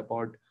detailed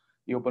about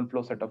the open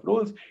flow set of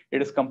rules.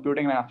 It is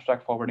computing an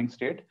abstract forwarding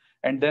state,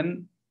 and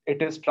then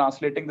it is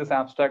translating this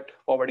abstract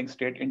forwarding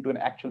state into an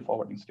actual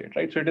forwarding state,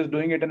 right? So it is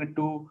doing it in a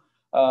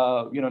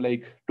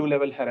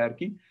two-level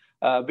hierarchy,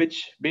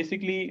 which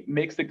basically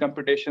makes the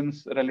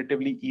computations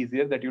relatively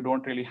easier, that you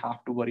don't really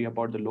have to worry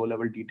about the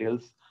low-level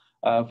details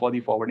for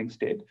the forwarding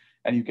state,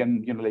 and you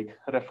can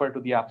refer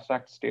to the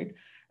abstract state.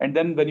 And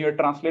then when you're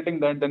translating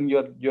that, then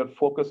your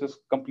focus is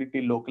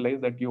completely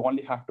localized, that you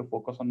only have to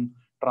focus on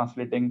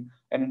translating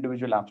an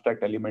individual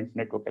abstract element,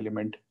 network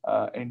element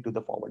into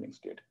the forwarding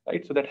state,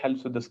 right? So that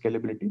helps with the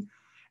scalability.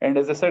 And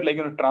as I said,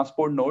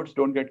 transport nodes,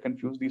 don't get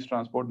confused. These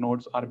transport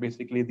nodes are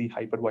basically the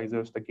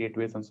hypervisors, the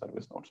gateways, and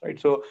service nodes, right?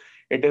 So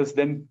it is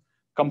then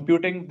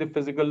computing the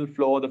physical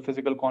flow, the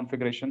physical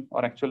configuration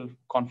or actual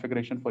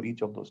configuration for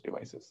each of those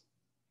devices.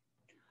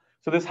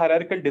 So this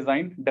hierarchical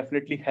design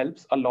definitely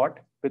helps a lot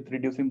with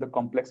reducing the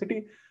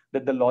complexity,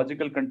 that the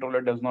logical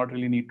controller does not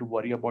really need to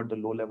worry about the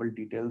low-level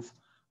details,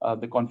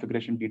 the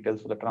configuration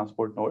details for the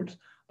transport nodes.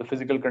 The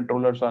physical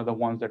controllers are the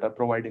ones that are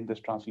providing this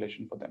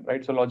translation for them,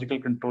 right? So logical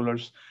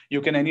controllers,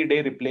 you can any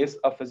day replace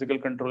a physical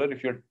controller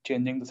if you're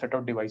changing the set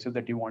of devices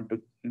that you want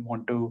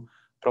to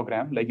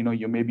program. Like,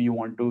 maybe you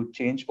want to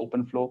change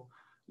OpenFlow,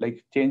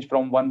 like change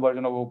from one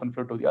version of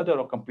OpenFlow to the other,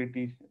 or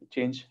completely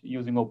change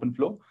using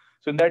OpenFlow.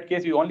 So in that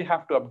case, you only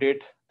have to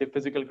update the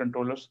physical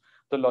controllers.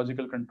 The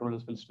logical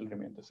controllers will still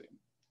remain the same,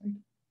 right?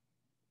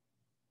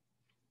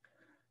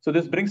 So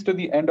this brings to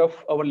the end of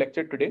our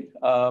lecture today.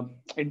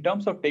 In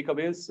terms of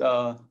takeaways,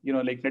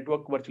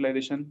 network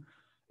virtualization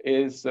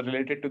is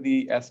related to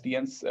the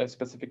SDN's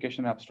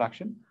specification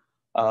abstraction.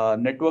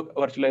 Network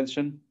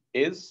virtualization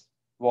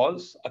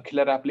was a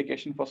killer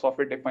application for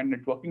software-defined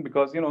networking,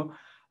 because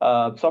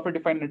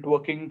software-defined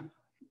networking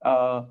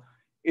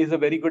is a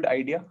very good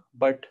idea,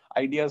 but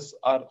ideas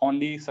are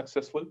only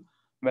successful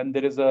when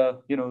there is a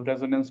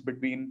resonance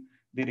between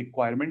the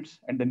requirements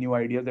and the new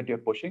ideas that you're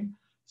pushing.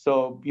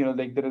 So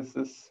there is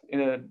this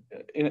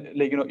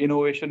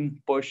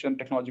innovation push and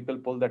technological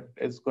pull that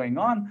is going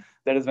on.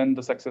 That is when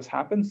the success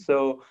happens.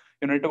 So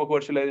network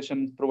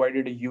virtualization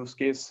provided a use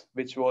case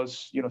which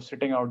was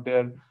sitting out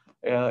there.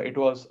 It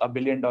was $1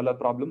 billion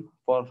problem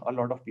for a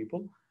lot of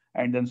people,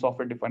 and then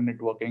software-defined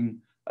networking,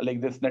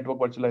 like this network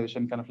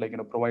virtualization, kind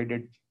of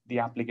provided the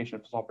application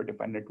of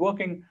software-defined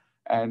networking,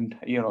 and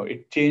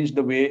it changed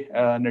the way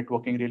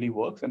networking really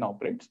works and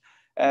operates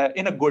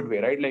in a good way,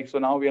 right? Like, so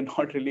now we are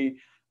not really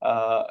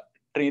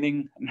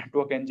training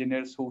network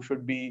engineers who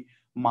should be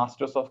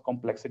masters of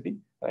complexity,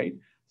 right?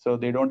 So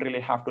they don't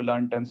really have to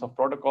learn tens of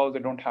protocols. They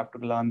don't have to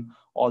learn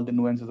all the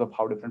nuances of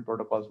how different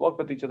protocols work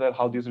with each other,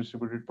 how these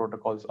distributed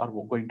protocols are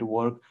going to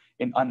work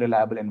in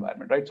unreliable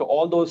environment, right? So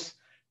all those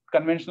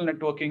conventional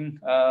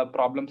networking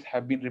problems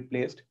have been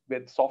replaced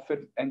with software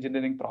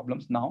engineering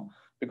problems now,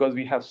 because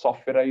we have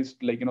softwareized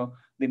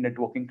the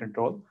networking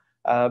control,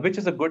 which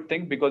is a good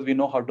thing because we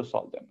know how to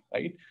solve them,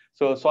 right?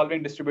 So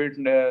solving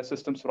distributed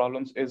systems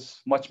problems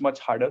is much, much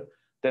harder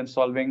than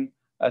solving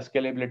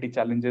scalability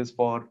challenges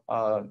for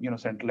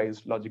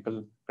centralized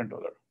logical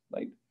controller,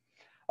 right?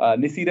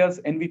 Nicira's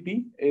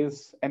NVP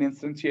is an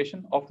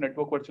instantiation of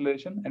network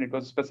virtualization, and it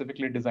was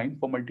specifically designed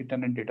for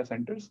multi-tenant data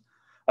centers.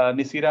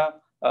 Nicira,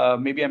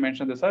 maybe I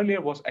mentioned this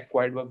earlier, was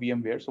acquired by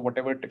VMware. So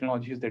whatever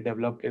technologies they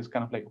develop is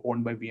kind of like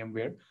owned by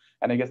VMware.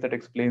 And I guess that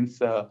explains,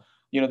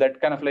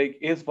 that kind of like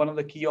is one of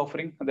the key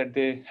offerings that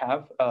they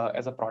have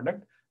as a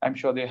product. I'm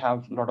sure they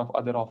have a lot of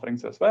other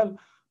offerings as well,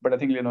 but I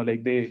think,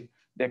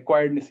 they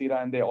acquired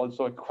Nicira, and they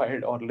also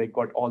acquired or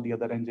got all the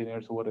other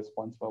engineers who were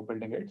responsible for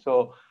building it.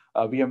 So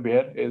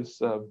VMware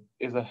is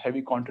a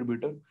heavy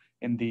contributor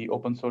in the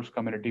open source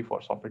community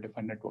for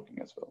software-defined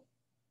networking as well.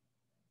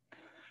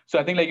 So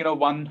I think like,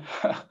 one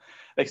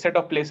like set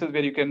of places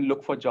where you can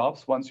look for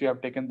jobs once you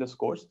have taken this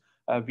course,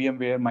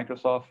 VMware,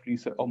 Microsoft,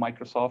 or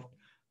Microsoft,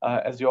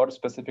 Azure,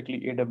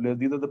 specifically AWS.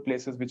 These are the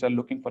places which are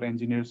looking for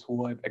engineers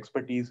who have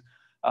expertise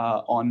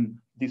on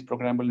these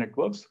programmable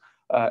networks.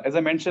 As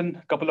I mentioned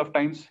a couple of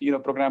times,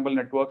 programmable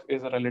networks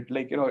is a relative,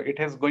 like, it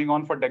has going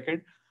on for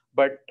decades,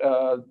 but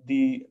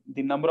the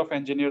number of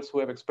engineers who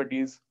have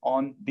expertise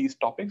on these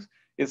topics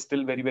is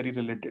still very, very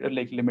related,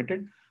 like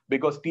limited,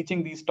 because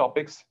teaching these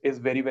topics is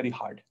very, very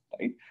hard,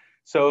 right?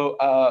 So,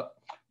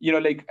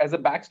 like as a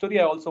backstory,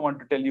 I also want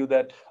to tell you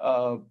that,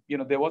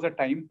 there was a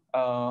time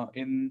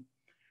in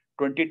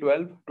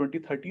 2012,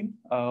 2013,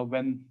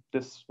 when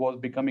this was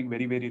becoming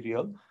very, very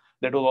real.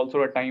 That was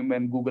also a time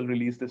when Google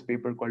released this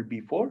paper called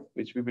B4,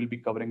 which we will be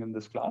covering in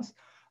this class,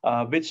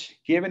 which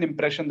gave an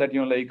impression that,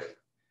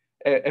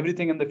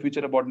 everything in the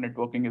future about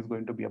networking is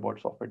going to be about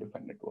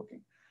software-defined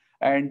networking.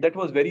 And that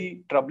was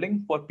very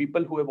troubling for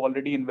people who have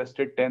already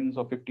invested tens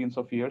or 15s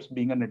of years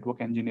being a network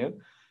engineer.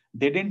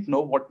 They didn't know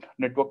what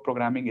network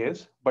programming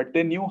is, but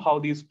they knew how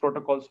these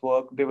protocols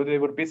work. They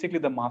were basically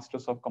the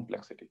masters of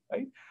complexity,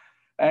 right?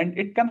 And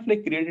it kind of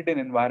like created an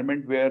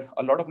environment where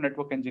a lot of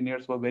network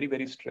engineers were very,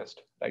 very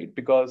stressed, right?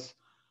 Because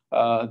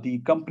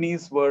the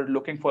companies were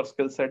looking for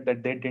skill set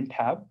that they didn't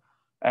have.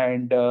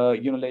 And,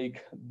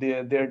 like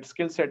their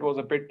skill set was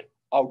a bit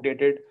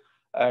outdated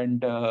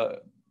and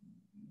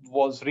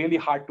was really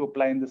hard to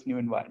apply in this new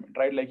environment,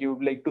 right? Like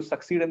to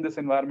succeed in this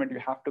environment, you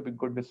have to be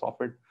good with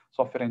software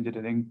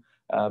engineering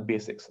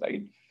basics,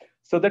 right?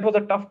 So that was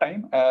a tough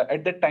time.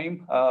 At that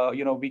time,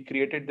 we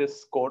created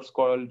this course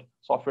called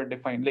software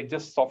defined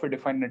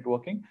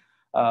networking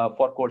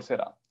for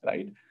Coursera,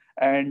 right?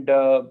 And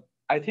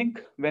I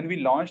think when we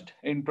launched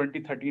in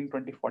 2013,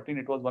 2014,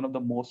 it was one of the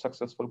most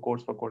successful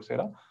course for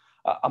Coursera.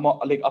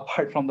 Like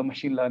apart from the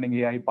machine learning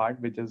AI part,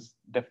 which is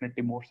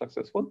definitely more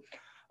successful.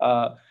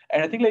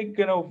 And I think like,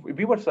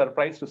 we were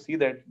surprised to see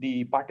that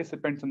the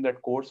participants in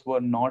that course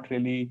were not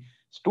really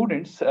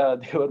students.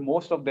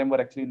 Most of them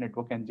were actually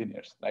network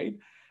engineers, right?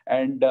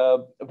 And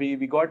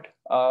we got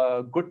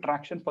good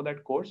traction for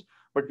that course,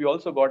 but we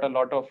also got a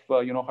lot of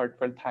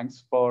heartfelt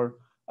thanks for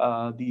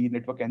the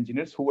network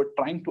engineers who were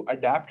trying to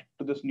adapt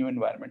to this new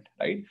environment,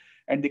 right?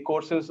 And the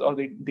courses or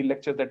the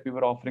lectures that we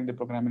were offering, the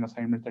programming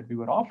assignments that we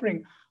were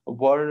offering,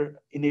 were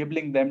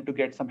enabling them to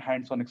get some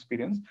hands-on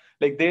experience.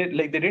 They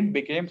didn't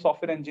become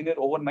software engineer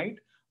overnight,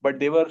 but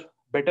they were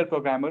better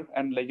programmer,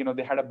 and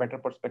they had a better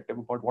perspective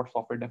about what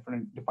software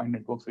defined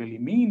networks really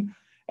mean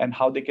and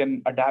how they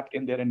can adapt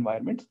in their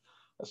environments.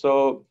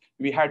 So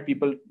we had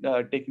people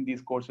taking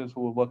these courses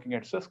who were working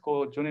at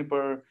Cisco,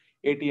 Juniper,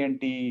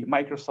 AT&T,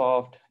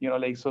 Microsoft,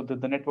 so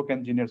the network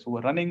engineers who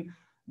were running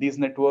these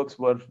networks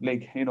were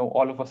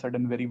all of a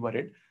sudden very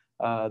worried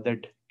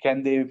that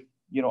can they,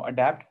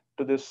 adapt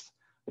to this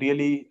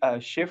really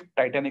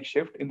titanic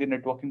shift in the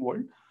networking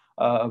world.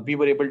 We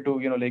were able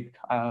to,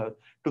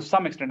 to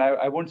some extent,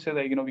 I won't say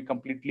that, we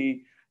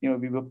completely,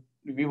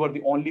 we were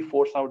the only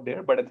force out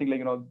there, but I think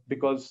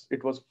because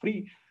it was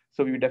free,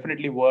 so we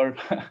definitely were,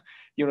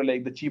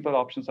 the cheaper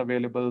options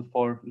available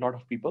for a lot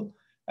of people.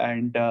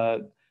 And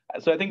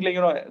so I think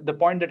the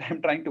point that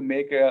I'm trying to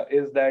make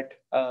is that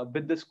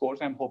with this course,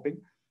 I'm hoping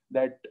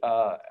that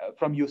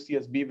from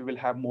UCSB, we will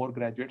have more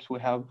graduates who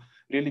have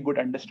really good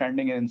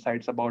understanding and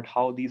insights about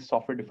how these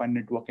software-defined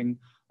networking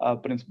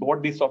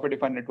what these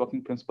software-defined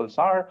networking principles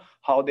are,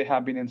 how they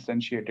have been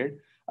instantiated,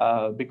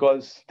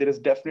 because there is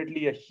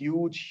definitely a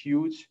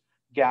huge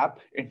gap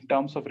in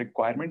terms of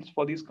requirements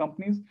for these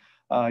companies.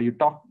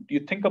 You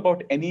think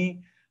about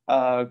any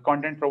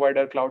content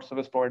provider, cloud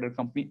service provider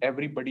company,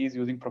 everybody is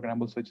using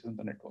programmable switches in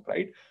the network,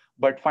 right?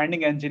 But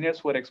finding engineers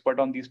who are expert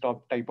on these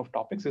type of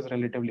topics is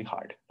relatively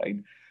hard, right?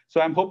 So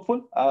I'm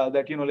hopeful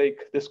that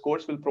this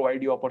course will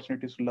provide you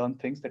opportunities to learn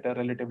things that are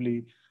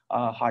relatively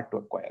hard to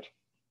acquire.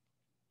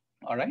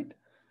 All right.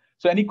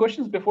 So any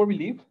questions before we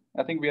leave?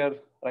 I think we are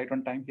right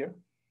on time here.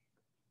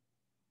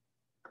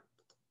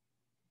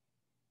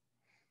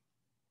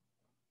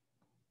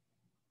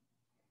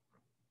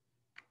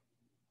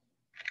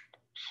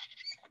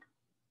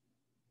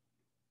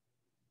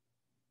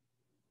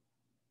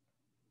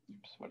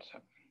 Oops, what's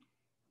happening?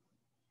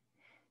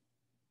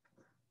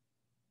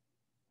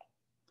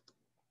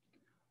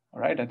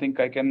 All right, I think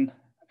I can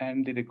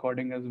end the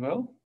recording as well.